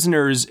we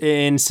prisoners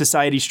in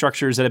society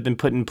structures that have been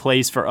put in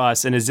place for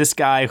us? And is this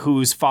guy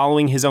who's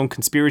following his own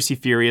conspiracy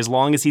theory, as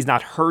long as he's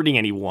not hurting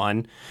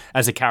anyone,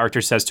 as a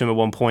character says to him at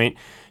one point,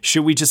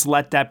 should we just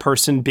let that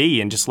person be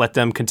and just let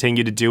them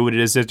continue to do what it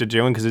is that they're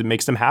doing because it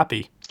makes them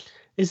happy?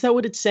 Is that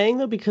what it's saying,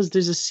 though? Because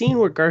there's a scene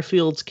where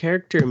Garfield's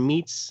character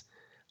meets,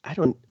 I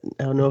don't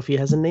know if he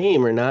has a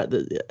name or not,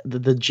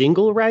 the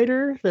jingle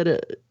writer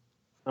that...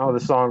 Oh, the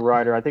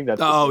songwriter. I think that's...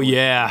 Oh,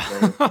 yeah.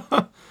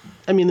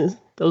 I mean,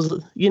 that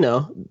was, you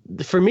know,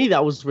 for me,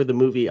 that was where the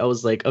movie, I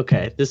was like,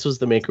 okay, this was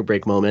the make or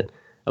break moment.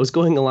 I was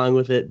going along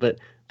with it, but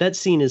that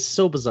scene is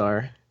so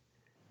bizarre.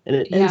 And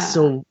it ends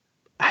so...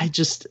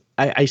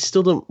 I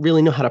still don't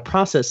really know how to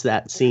process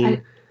that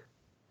scene.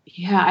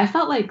 I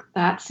felt like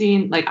that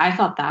scene, like, I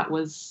thought that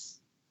was,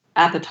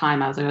 at the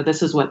time, I was like, oh,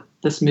 this is what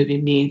this movie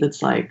means.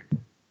 It's like,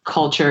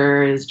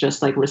 culture is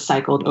just, like,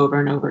 recycled over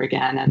and over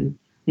again, and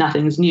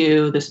nothing's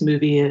new. This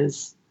movie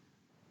is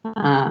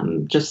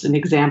just an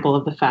example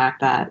of the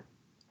fact that,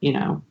 you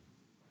know,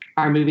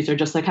 our movies are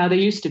just like how they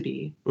used to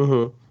be.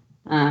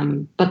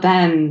 Mm-hmm. But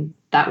then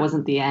that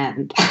wasn't the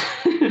end.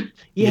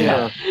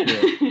 Yeah.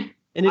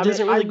 And it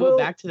doesn't really go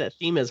back to that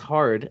theme as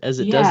hard as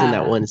it does in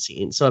that one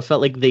scene. So I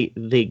felt like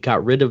they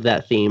got rid of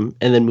that theme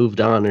and then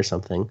moved on or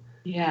something.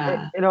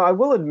 Yeah. You know, I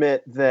will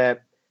admit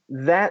that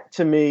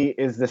to me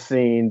is the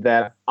scene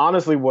that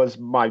honestly was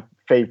my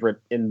favorite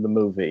in the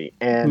movie.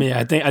 And yeah,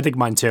 I think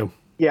mine too.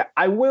 Yeah,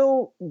 I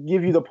will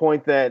give you the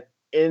point that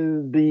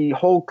in the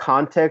whole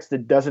context,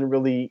 it doesn't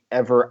really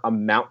ever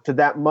amount to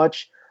that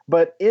much.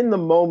 But in the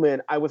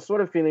moment, I was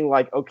sort of feeling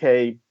like,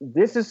 okay,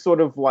 this is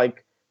sort of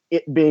like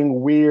it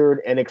being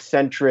weird and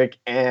eccentric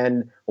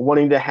and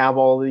wanting to have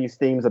all these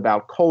themes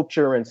about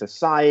culture and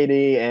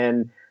society,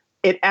 and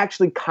it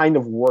actually kind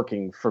of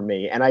working for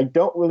me. And I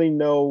don't really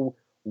know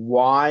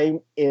why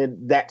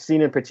that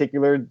scene in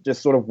particular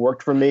just sort of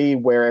worked for me,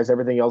 whereas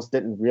everything else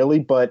didn't really.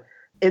 But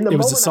in the moment, it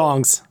was the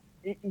songs.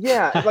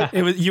 Yeah, like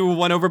You were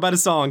won over by the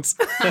songs.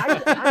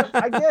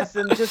 I guess,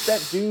 and just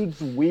that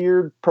dude's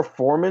weird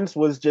performance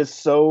was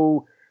just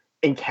so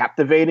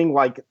captivating,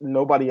 like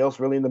nobody else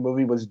really in the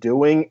movie was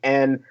doing.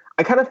 And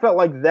I kind of felt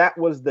like that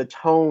was the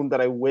tone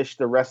that I wish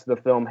the rest of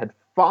the film had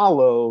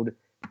followed.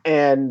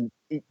 And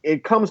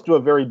it comes to a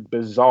very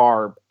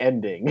bizarre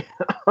ending,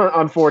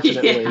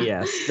 unfortunately.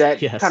 Yes. That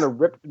kind of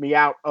ripped me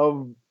out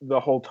of the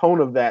whole tone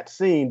of that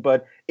scene.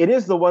 But it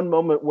is the one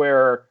moment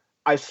where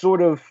I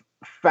sort of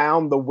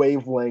found the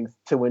wavelength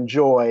to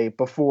enjoy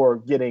before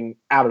getting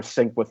out of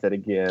sync with it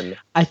again.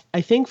 I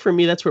think for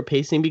me, that's where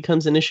pacing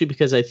becomes an issue,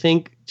 because I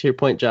think, to your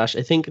point, Josh,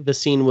 I think the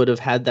scene would have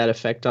had that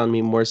effect on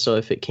me more so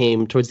if it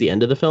came towards the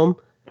end of the film.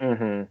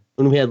 Mm-hmm.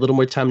 When we had a little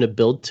more time to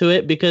build to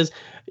it, because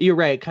you're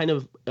right, kind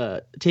of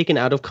taken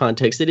out of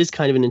context, it is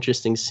kind of an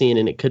interesting scene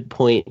and it could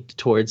point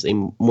towards a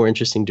more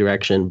interesting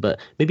direction, but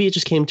maybe it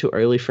just came too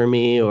early for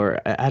me, or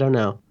I don't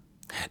know.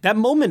 That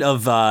moment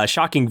of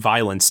shocking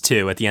violence,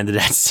 too, at the end of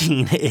that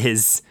scene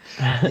is...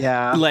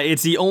 Yeah. Like,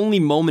 it's the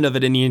only moment of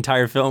it in the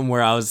entire film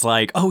where I was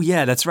like, oh,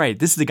 yeah, that's right.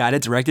 This is the guy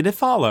that directed It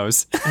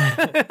Follows.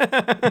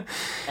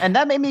 And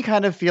that made me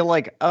kind of feel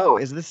like, oh,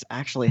 is this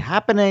actually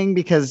happening?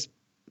 Because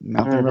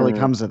nothing really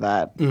comes of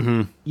that.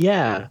 Mm-hmm.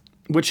 Yeah.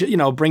 Which,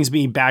 brings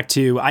me back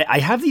to... I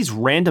have these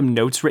random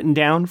notes written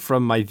down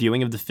from my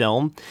viewing of the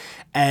film,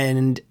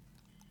 and...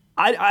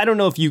 I don't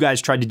know if you guys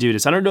tried to do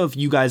this. I don't know if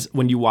you guys,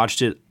 when you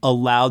watched it,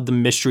 allowed the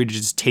mystery to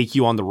just take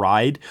you on the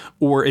ride,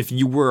 or if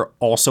you were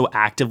also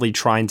actively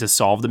trying to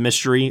solve the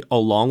mystery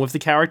along with the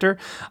character.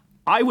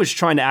 I was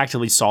trying to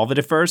actively solve it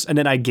at first, and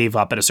then I gave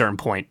up at a certain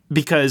point.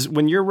 Because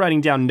when you're writing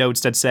down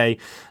notes that say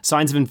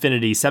Signs of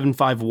Infinity,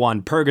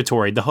 751,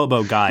 Purgatory, The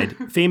Hobo Guide,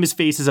 Famous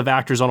Faces of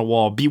Actors on a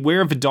Wall,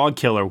 Beware of a Dog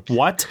Killer,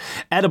 what?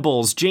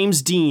 Edibles,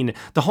 James Dean,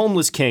 The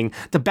Homeless King,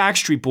 The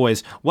Backstreet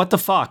Boys, what the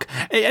fuck?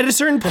 At a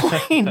certain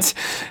point,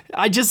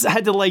 I just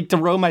had to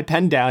throw my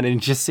pen down and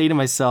just say to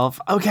myself,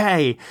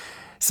 okay,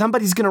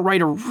 somebody's going to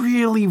write a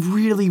really,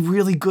 really,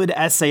 really good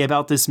essay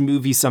about this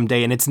movie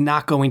someday, and it's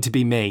not going to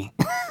be me.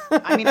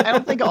 I mean, I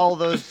don't think all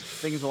those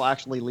things will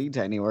actually lead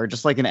to anywhere.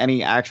 Just like in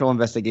any actual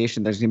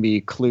investigation, there's going to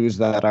be clues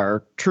that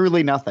are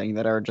truly nothing,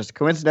 that are just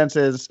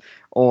coincidences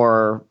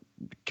or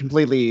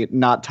completely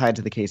not tied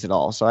to the case at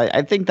all. So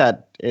I think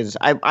that is,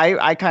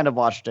 I kind of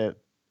watched it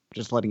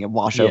just letting it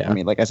wash over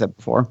me, like I said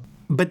before.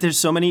 But there's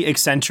so many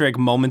eccentric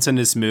moments in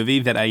this movie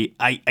that I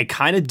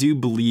kind of do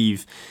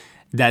believe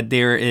that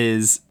there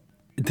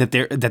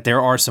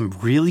are some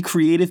really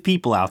creative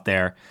people out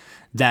there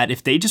that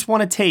if they just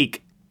want to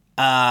take,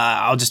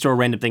 I'll just throw a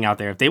random thing out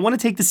there. If they want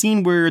to take the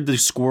scene where the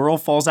squirrel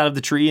falls out of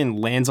the tree and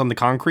lands on the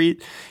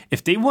concrete,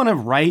 if they want to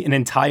write an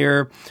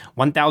entire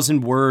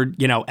 1,000 word,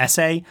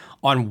 essay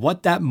on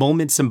what that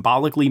moment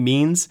symbolically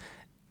means,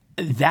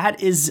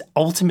 that is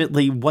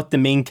ultimately what the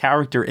main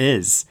character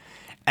is.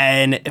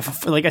 And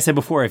like I said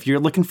before, if you're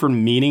looking for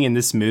meaning in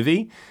this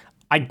movie,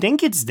 I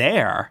think it's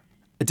there,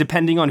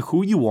 depending on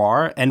who you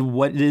are and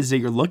what it is that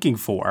you're looking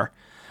for.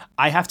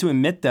 I have to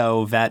admit,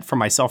 though, that for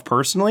myself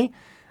personally,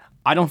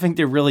 I don't think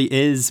there really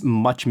is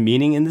much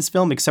meaning in this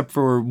film, except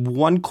for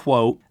one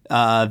quote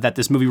that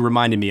this movie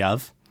reminded me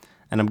of.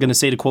 And I'm going to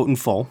say the quote in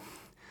full.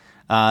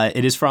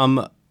 It is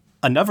from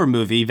another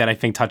movie that I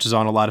think touches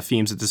on a lot of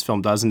themes that this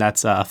film does, and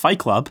that's Fight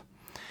Club.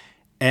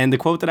 And the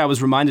quote that I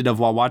was reminded of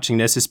while watching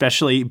this,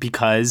 especially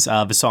because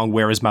of the song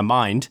Where Is My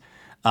Mind,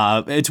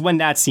 it's when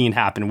that scene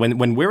happened.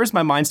 When Where Is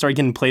My Mind started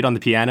getting played on the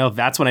piano,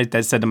 that's when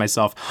I said to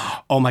myself,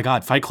 oh my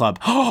God, Fight Club.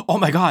 Oh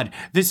my God,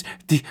 these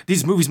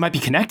movies might be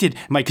connected.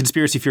 My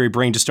conspiracy theory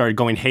brain just started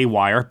going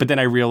haywire, but then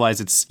I realized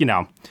it's,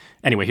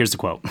 Anyway, here's the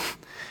quote.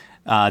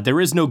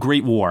 There is no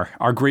great war.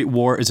 Our great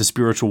war is a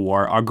spiritual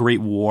war. Our great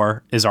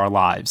war is our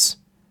lives.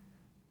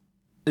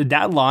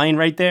 That line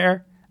right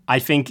there, I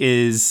think,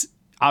 is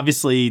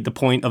obviously the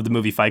point of the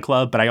movie Fight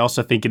Club, but I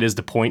also think it is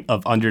the point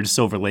of Under the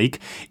Silver Lake,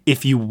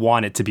 if you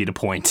want it to be the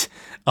point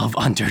of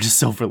Under the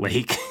Silver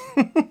Lake.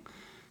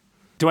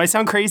 Do I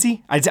sound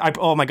crazy?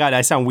 Oh my God, I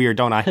sound weird,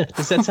 don't I?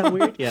 Does that sound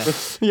weird? Yeah.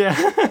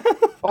 Yeah.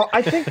 Well,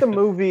 I think the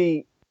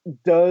movie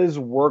does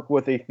work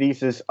with a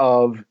thesis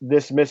of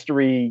this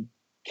mystery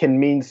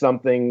can mean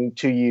something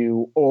to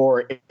you,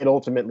 or it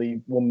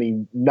ultimately will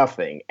mean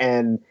nothing.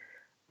 And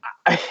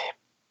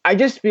I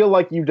just feel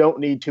like you don't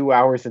need 2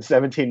 hours and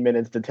 17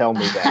 minutes to tell me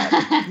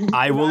that.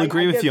 I will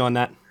agree with you on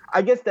that.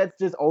 I guess that's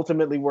just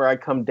ultimately where I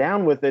come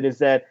down with it, is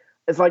that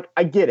it's like,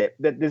 I get it,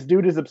 that this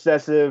dude is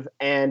obsessive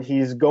and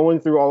he's going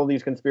through all of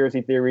these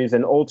conspiracy theories,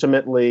 and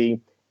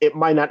ultimately it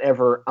might not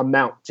ever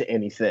amount to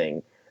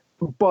anything.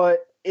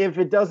 But if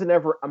it doesn't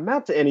ever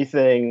amount to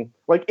anything,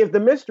 like if the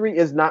mystery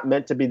is not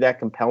meant to be that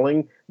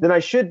compelling, then I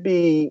should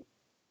be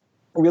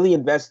really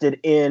invested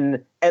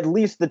in at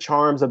least the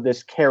charms of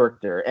this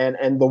character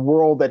and the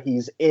world that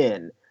he's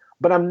in.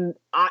 But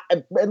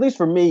at least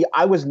for me,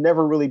 I was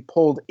never really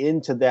pulled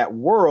into that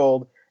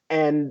world,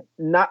 and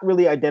not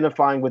really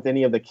identifying with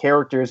any of the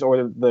characters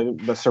or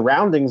the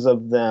surroundings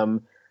of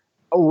them,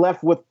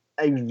 left with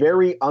a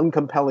very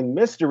uncompelling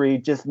mystery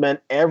just meant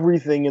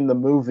everything in the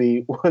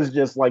movie was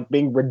just like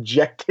being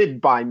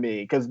rejected by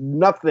me because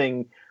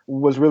nothing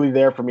was really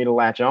there for me to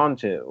latch on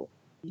to.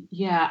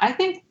 Yeah,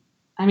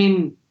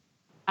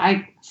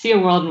 I see a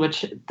world in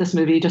which this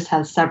movie just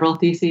has several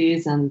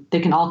theses and they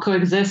can all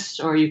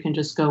coexist, or you can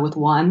just go with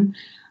one.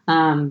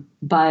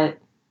 But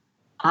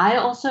I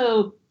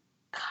also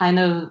kind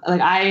of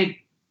like, I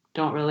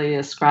don't really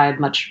ascribe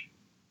much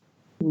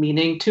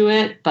meaning to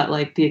it, but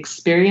like the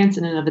experience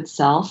in and of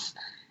itself,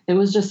 it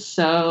was just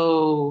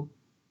so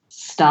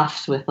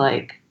stuffed with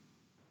like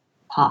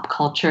pop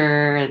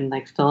culture and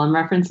like film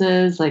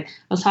references. Like I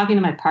was talking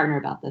to my partner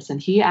about this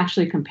and he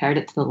actually compared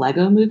it to the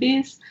Lego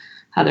movies,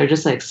 how they're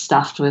just like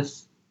stuffed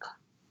with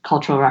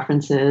cultural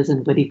references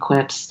and witty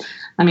quips.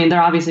 I mean,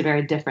 they're obviously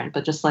very different,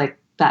 but just like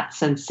that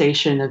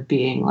sensation of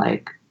being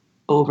like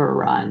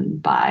overrun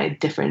by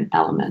different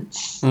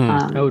elements.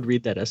 I would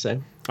read that essay.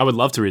 I would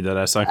love to read that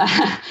essay.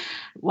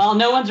 Well,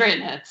 no one's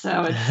written it,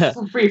 so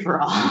it's free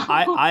for all.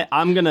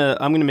 I'm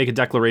gonna make a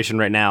declaration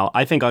right now.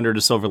 I think Under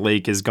the Silver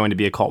Lake is going to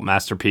be a cult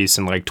masterpiece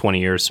in like 20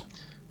 years.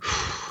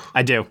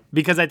 I do,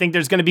 because I think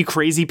there's going to be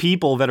crazy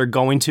people that are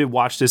going to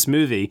watch this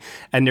movie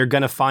and they're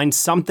going to find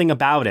something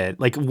about it,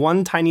 like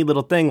one tiny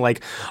little thing,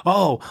 like,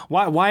 oh,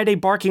 why are they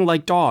barking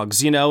like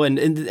dogs, you know?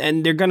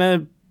 And they're going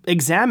to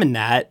examine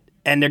that.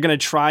 And they're going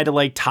to try to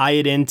like tie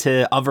it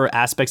into other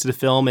aspects of the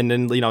film and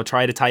then, you know,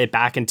 try to tie it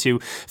back into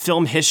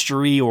film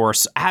history or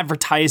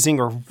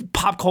advertising or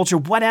pop culture,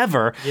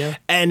 whatever. Yeah.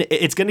 And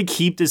it's going to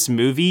keep this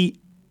movie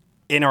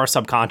in our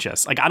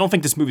subconscious. Like, I don't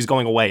think this movie's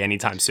going away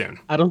anytime soon.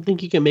 I don't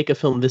think you can make a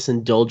film this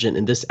indulgent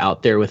and this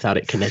out there without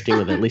it connecting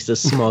with at least a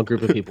small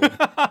group of people.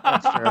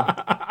 That's true.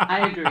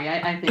 I agree.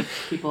 I think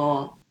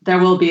there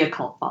will be a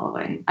cult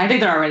following. I think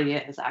there already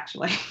is,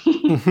 actually.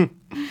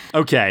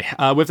 Okay.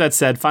 With that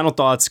said, final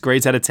thoughts,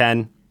 grades out of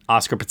 10,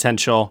 Oscar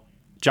potential.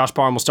 Josh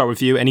Barham, we'll start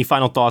with you. Any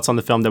final thoughts on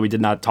the film that we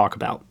did not talk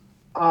about?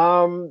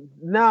 No,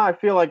 I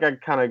feel like I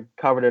kind of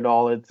covered it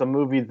all. It's a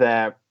movie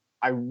that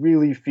I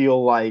really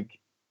feel like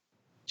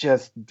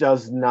just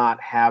does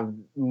not have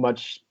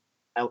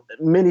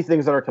many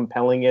things that are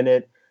compelling in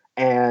it.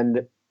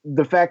 And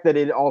the fact that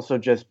it also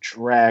just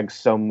drags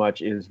so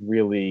much is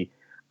really,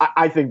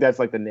 I think that's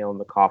like the nail in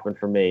the coffin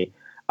for me.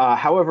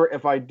 However,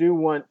 if I do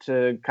want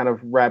to kind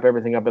of wrap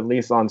everything up, at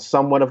least on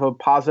somewhat of a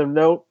positive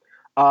note,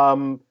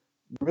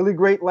 really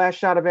great last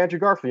shot of Andrew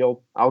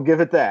Garfield. I'll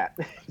give it that.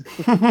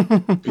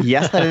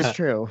 Yes, that is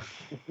true.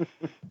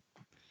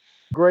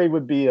 Grade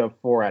would be a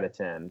 4 out of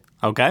 10.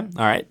 Okay.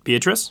 All right.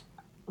 Beatrice?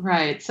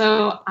 Right.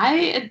 So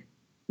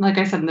like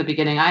I said in the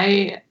beginning,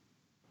 I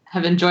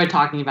have enjoyed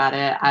talking about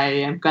it. I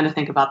am going to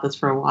think about this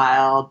for a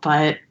while,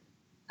 but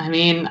I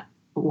mean,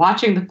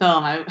 watching the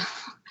film, it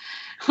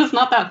was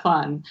not that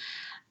fun.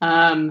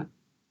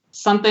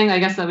 Something I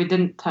guess that we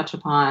didn't touch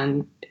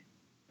upon,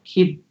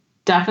 he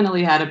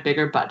definitely had a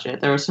bigger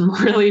budget. There were some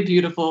really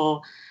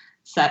beautiful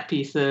set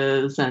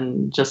pieces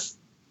and just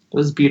it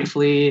was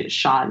beautifully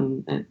shot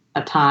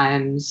at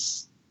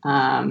times.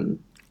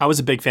 I was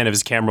a big fan of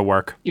his camera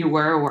work. You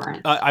were or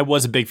weren't? I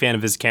was a big fan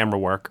of his camera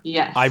work.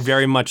 Yes. I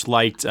very much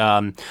liked,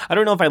 I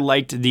don't know if I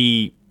liked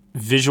the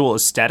visual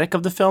aesthetic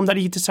of the film that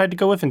he decided to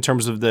go with in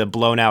terms of the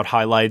blown out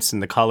highlights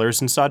and the colors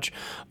and such,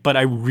 but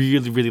I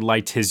really, really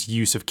liked his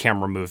use of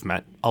camera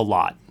movement a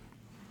lot.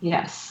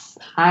 Yes.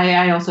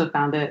 I also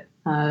found it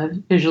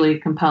visually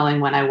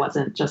compelling when I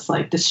wasn't just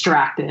like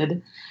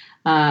distracted.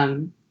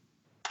 But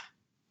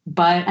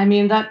I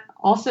mean,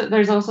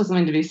 there's also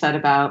something to be said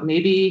about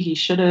maybe he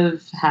should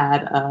have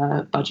had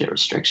a budget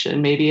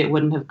restriction. Maybe it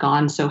wouldn't have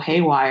gone so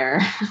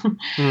haywire.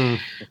 In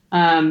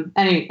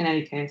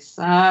any case,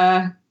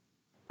 I'm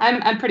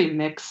pretty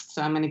mixed,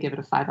 so I'm going to give it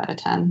a 5 out of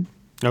 10.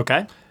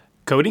 Okay.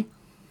 Cody?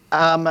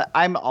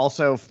 I'm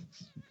also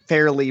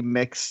fairly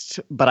mixed,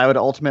 but I would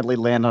ultimately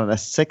land on a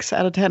 6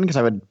 out of 10 because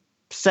I would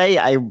say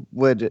I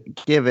would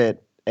give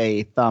it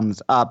a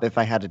thumbs up if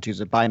I had to choose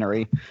a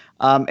binary.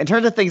 In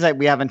terms of things that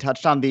we haven't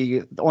touched on,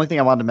 the only thing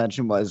I wanted to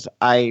mention was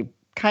I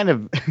kind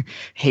of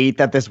hate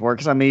that this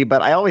works on me,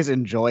 but I always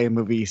enjoy a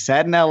movie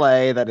set in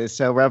LA that is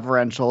so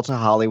reverential to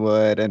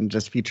Hollywood and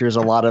just features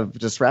a lot of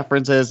just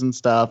references and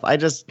stuff. I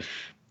just,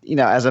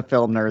 as a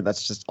film nerd,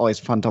 that's just always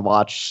fun to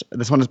watch.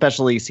 This one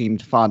especially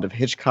seemed fond of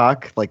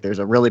Hitchcock. Like there's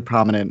a really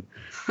prominent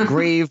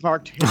grave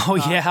marked Hitchcock. Oh,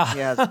 yeah. He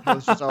has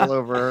posters all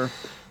over.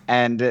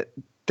 And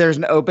there's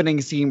an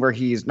opening scene where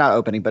he's not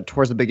opening, but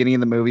towards the beginning of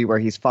the movie where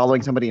he's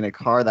following somebody in a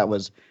car that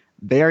was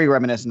very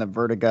reminiscent of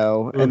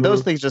Vertigo. Mm-hmm. And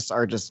those things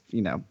are just,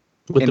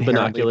 with the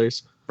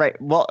binoculars. Right.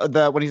 Well,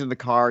 when he's in the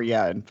car,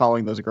 yeah, and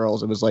following those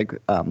girls, it was like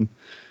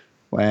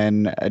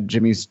when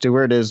Jimmy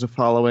Stewart is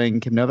following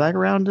Kim Novak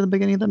around in the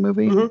beginning of the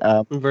movie.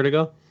 Mm-hmm.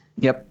 Vertigo.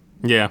 Yep.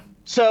 Yeah.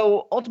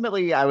 So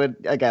ultimately, I would,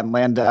 again,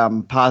 land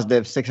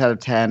positive 6 out of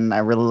 10. I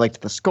really liked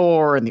the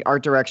score and the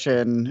art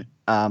direction.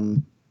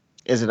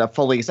 Is it a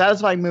fully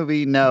satisfying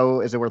movie?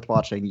 No. Is it worth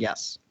watching?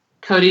 Yes.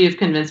 Cody, you've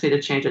convinced me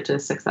to change it to a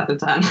 6 out of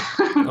 10.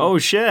 Oh,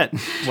 shit.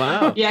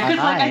 Wow. Yeah,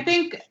 because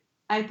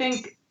I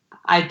think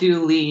I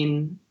do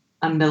lean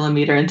a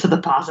millimeter into the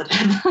positive.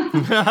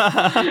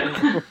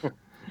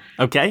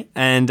 Okay,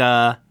 and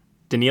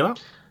Danilo?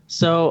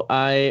 So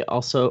I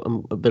also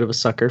am a bit of a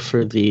sucker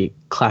for the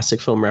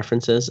classic film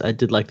references. I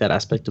did like that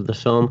aspect of the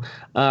film.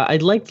 I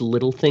liked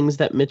little things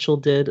that Mitchell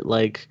did,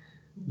 like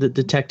the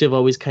detective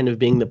always kind of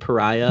being the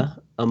pariah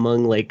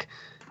among like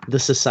the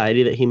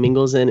society that he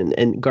mingles in,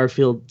 and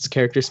Garfield's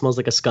character smells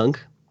like a skunk,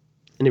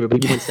 and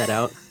everybody points that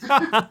out.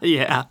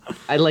 Yeah.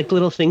 I like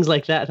little things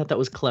like that. I thought that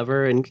was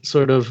clever and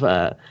sort of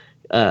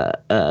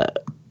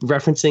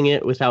referencing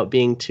it without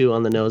being too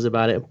on the nose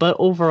about it. But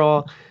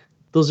overall,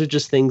 those are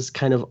just things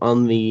kind of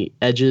on the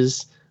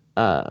edges.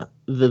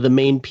 The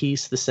main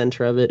piece, the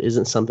center of it,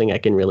 isn't something I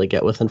can really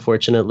get with,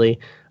 unfortunately.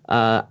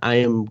 I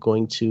am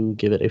going to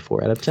give it a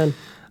 4 out of 10.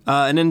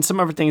 And then some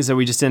other things that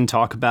we just didn't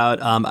talk about.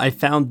 I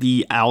found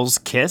the owl's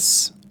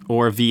kiss,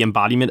 or the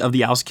embodiment of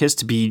the owl's kiss,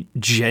 to be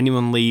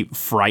genuinely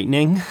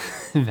frightening.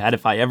 That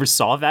if I ever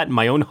saw that in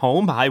my own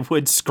home, I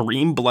would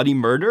scream bloody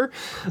murder.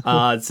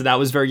 So that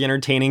was very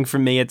entertaining for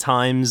me at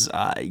times.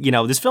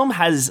 This film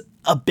has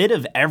a bit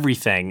of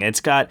everything.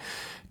 It's got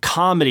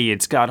comedy,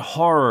 it's got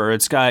horror,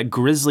 it's got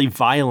grisly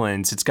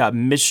violence, it's got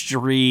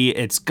mystery,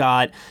 it's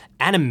got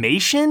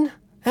animation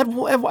at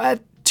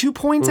 2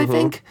 points, I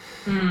think.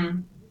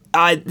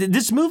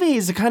 This movie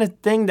is the kind of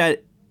thing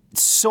that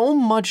so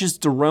much is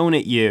thrown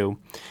at you,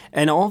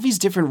 and all these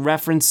different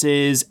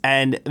references,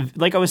 and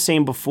like I was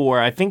saying before,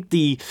 I think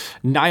the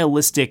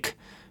nihilistic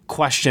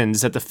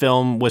questions that the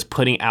film was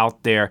putting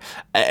out there,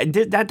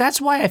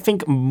 that's why I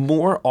think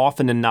more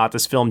often than not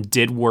this film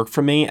did work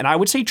for me. And I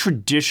would say,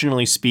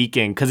 traditionally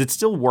speaking, because it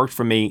still worked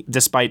for me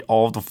despite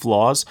all of the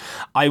flaws,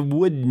 I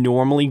would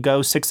normally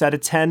go 6 out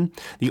of 10.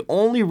 The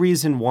only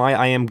reason why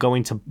I am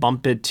going to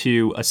bump it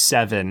to a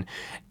 7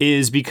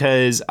 is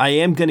because I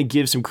am going to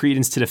give some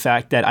credence to the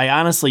fact that I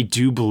honestly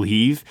do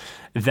believe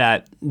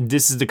that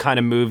this is the kind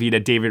of movie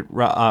that David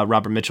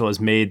Robert Mitchell has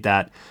made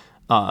that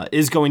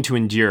is going to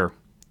endure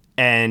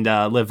and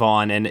live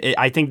on. And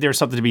I think there's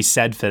something to be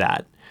said for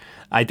that.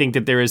 I think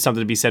that there is something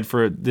to be said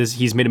for this.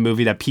 He's made a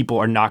movie that people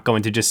are not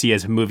going to just see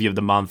as a movie of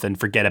the month and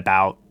forget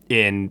about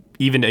in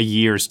even a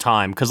year's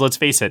time. Because let's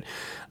face it,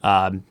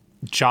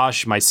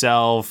 Josh,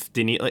 myself,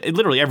 Denise,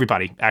 literally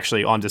everybody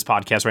actually on this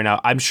podcast right now,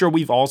 I'm sure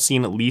we've all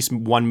seen at least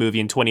one movie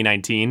in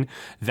 2019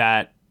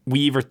 that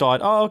we either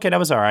thought, oh, okay, that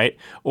was all right,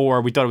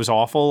 or we thought it was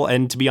awful.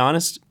 And to be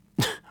honest,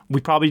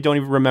 we probably don't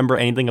even remember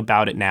anything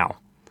about it now.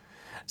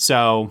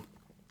 So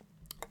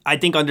I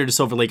think Under the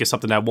Silver Lake is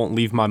something that won't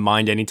leave my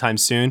mind anytime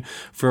soon,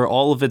 for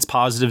all of its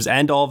positives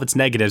and all of its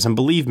negatives. And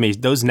believe me,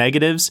 those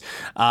negatives,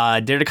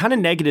 they're the kind of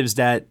negatives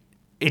that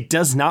it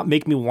does not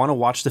make me want to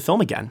watch the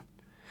film again.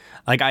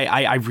 Like,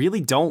 I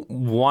really don't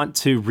want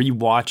to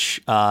rewatch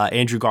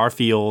Andrew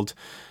Garfield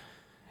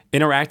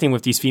interacting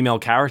with these female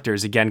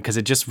characters again, because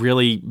it just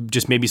really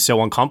just made me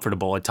so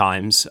uncomfortable at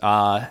times.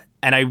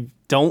 And I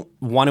don't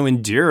want to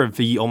endure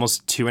the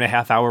almost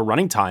 2.5 hour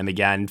running time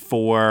again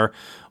for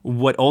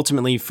what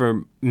ultimately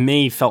for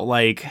me felt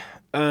like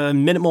a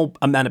minimal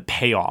amount of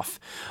payoff.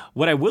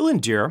 What I will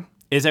endure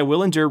is I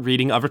will endure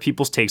reading other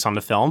people's takes on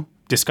the film,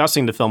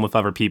 discussing the film with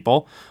other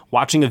people,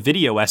 watching a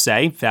video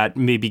essay that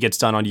maybe gets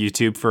done on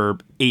YouTube for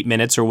 8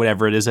 minutes or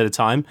whatever it is at a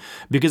time,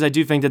 because I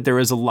do think that there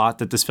is a lot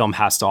that this film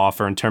has to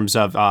offer in terms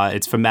of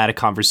its thematic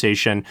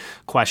conversation,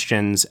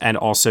 questions, and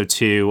also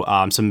to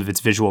some of its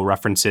visual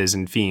references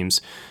and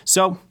themes.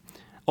 So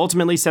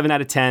ultimately 7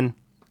 out of 10.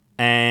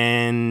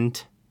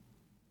 And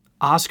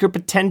Oscar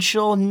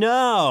potential?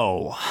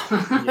 No.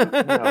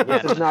 No,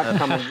 this is not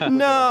coming.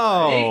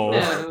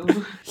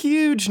 No.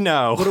 Huge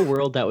no. What a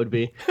world that would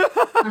be.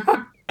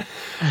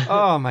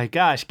 Oh my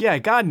gosh. Yeah,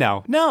 God,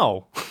 no.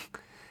 No.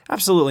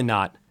 Absolutely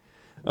not.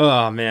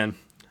 Oh, man.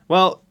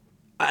 Well,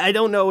 I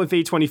don't know if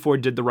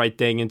A24 did the right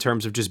thing in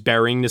terms of just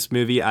burying this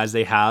movie as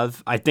they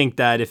have. I think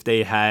that if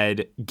they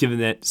had given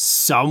it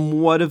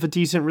somewhat of a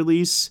decent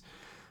release,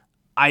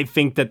 I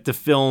think that the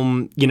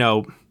film,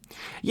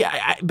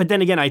 but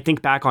then again, I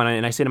think back on it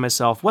and I say to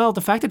myself, well,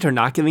 the fact that they're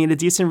not giving it a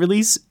decent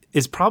release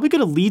is probably going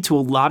to lead to a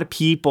lot of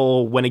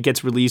people when it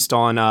gets released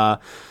on, I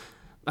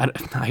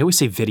always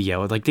say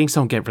video, like things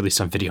don't get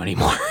released on video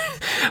anymore.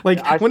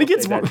 Like when it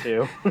gets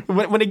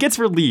when it gets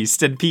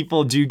released and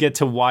people do get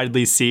to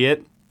widely see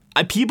it,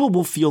 people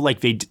will feel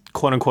like they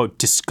quote unquote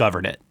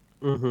discovered it.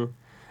 Mm-hmm.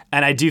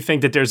 And I do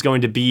think that there's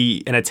going to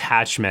be an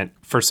attachment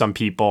for some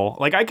people.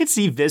 Like I could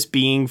see this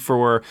being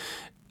for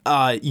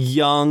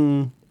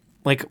young,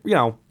 like,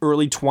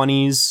 early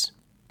 20s,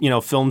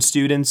 film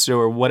students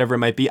or whatever it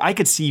might be. I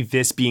could see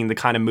this being the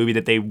kind of movie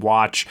that they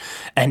watch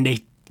and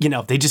they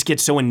just get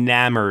so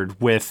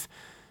enamored with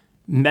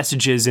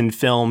messages in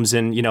films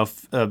and,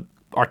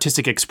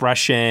 artistic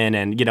expression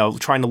and,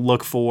 trying to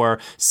look for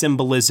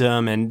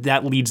symbolism, and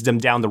that leads them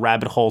down the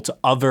rabbit hole to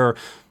other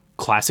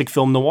classic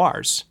film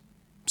noirs.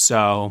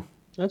 So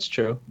that's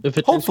true. If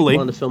it's hopefully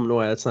on the film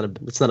noir, it's not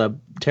a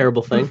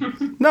terrible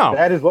thing. No,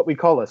 that is what we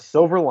call a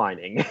silver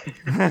lining.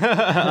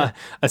 A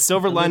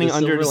silver lining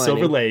under the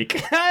Silver Lake.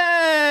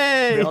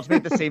 Hey! We all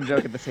make the same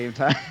joke at the same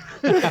time.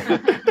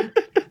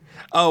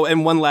 Oh,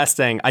 and one last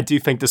thing. I do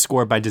think the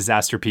score by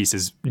Disaster Piece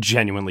is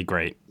genuinely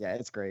great. Yeah,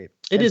 it's great.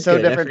 It is so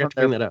good. I different forgot to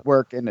from bring their that up.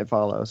 work in It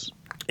Follows.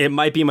 It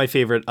might be my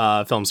favorite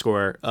film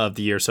score of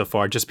the year so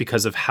far, just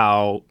because of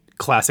how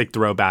classic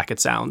throwback it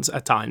sounds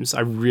at times.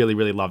 I really,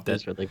 really loved it.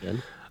 It's really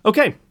good.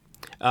 Okay.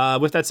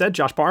 With that said,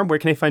 Josh Parham, where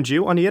can I find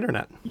you on the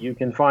internet? You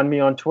can find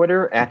me on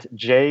Twitter at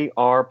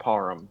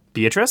JRParham.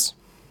 Beatrice?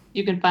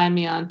 You can find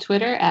me on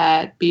Twitter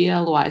at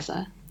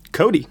BLWiza.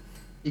 Cody?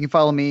 You can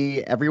follow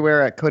me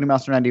everywhere at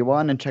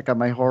CodyMaster91 and check out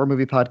my horror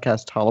movie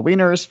podcast,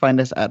 Halloweeners. Find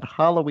us at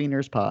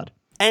HalloweenersPod.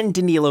 And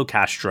Danilo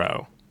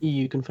Castro.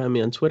 You can find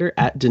me on Twitter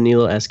at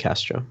Danilo S.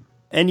 Castro.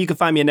 And you can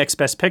find me at Next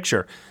Best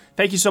Picture.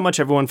 Thank you so much,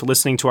 everyone, for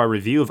listening to our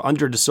review of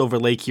Under the Silver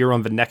Lake here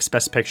on the Next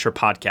Best Picture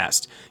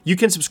podcast. You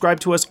can subscribe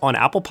to us on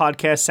Apple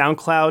Podcasts,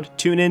 SoundCloud,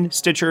 TuneIn,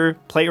 Stitcher,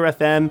 Player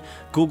FM,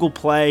 Google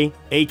Play,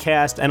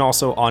 Acast, and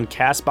also on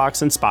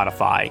CastBox and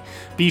Spotify.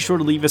 Be sure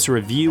to leave us a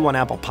review on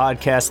Apple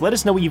Podcasts. Let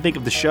us know what you think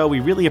of the show.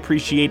 We really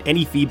appreciate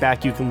any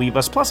feedback you can leave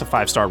us, plus a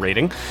 5-star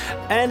rating.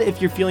 And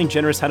if you're feeling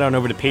generous, head on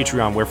over to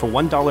Patreon, where for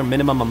 $1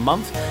 minimum a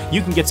month,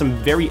 you can get some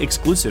very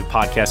exclusive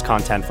podcast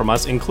content from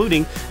us,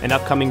 including an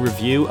upcoming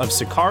review of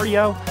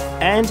Sicario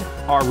and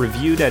our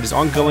review that is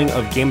ongoing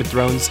of Game of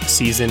Thrones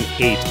Season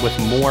 8, with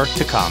more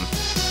to come.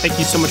 Thank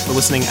you so much for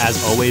listening,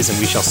 as always, and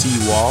we shall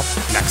see you all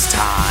next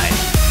time.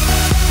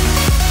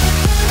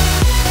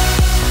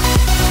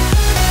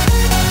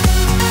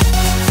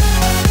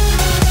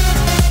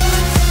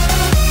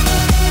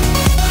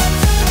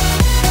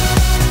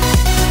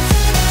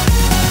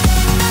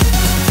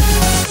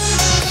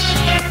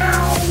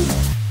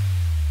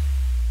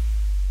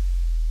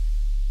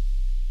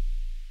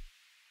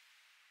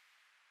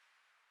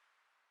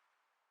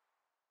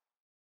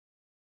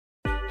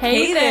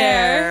 Hey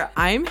there!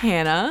 I'm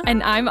Hannah.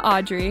 And I'm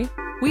Audrey.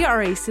 We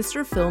are a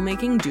sister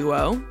filmmaking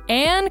duo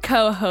and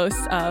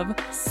co-hosts of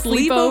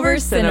Sleepover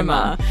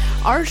Cinema,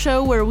 our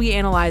show where we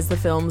analyze the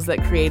films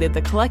that created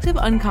the collective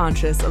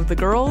unconscious of the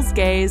girls,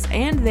 gays,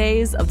 and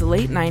theys of the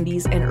late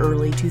 90s and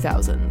early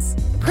 2000s.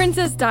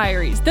 Princess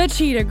Diaries, The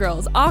Cheetah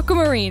Girls,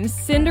 Aquamarine,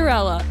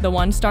 Cinderella, the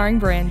one starring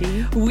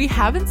Brandy. We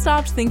haven't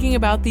stopped thinking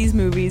about these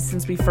movies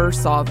since we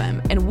first saw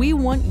them, and we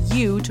want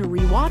you to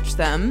rewatch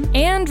them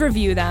and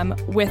review them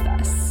with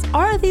us.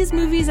 Are these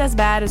movies as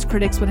bad as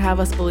critics would have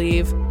us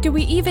believe? Do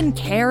we even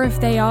care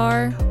if they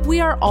are? We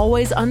are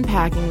always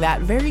unpacking that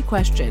very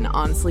question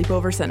on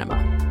Sleepover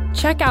Cinema.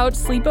 Check out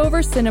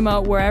Sleepover Cinema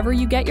wherever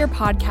you get your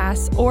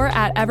podcasts or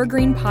at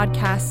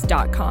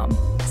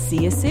evergreenpodcasts.com.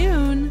 See you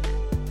soon.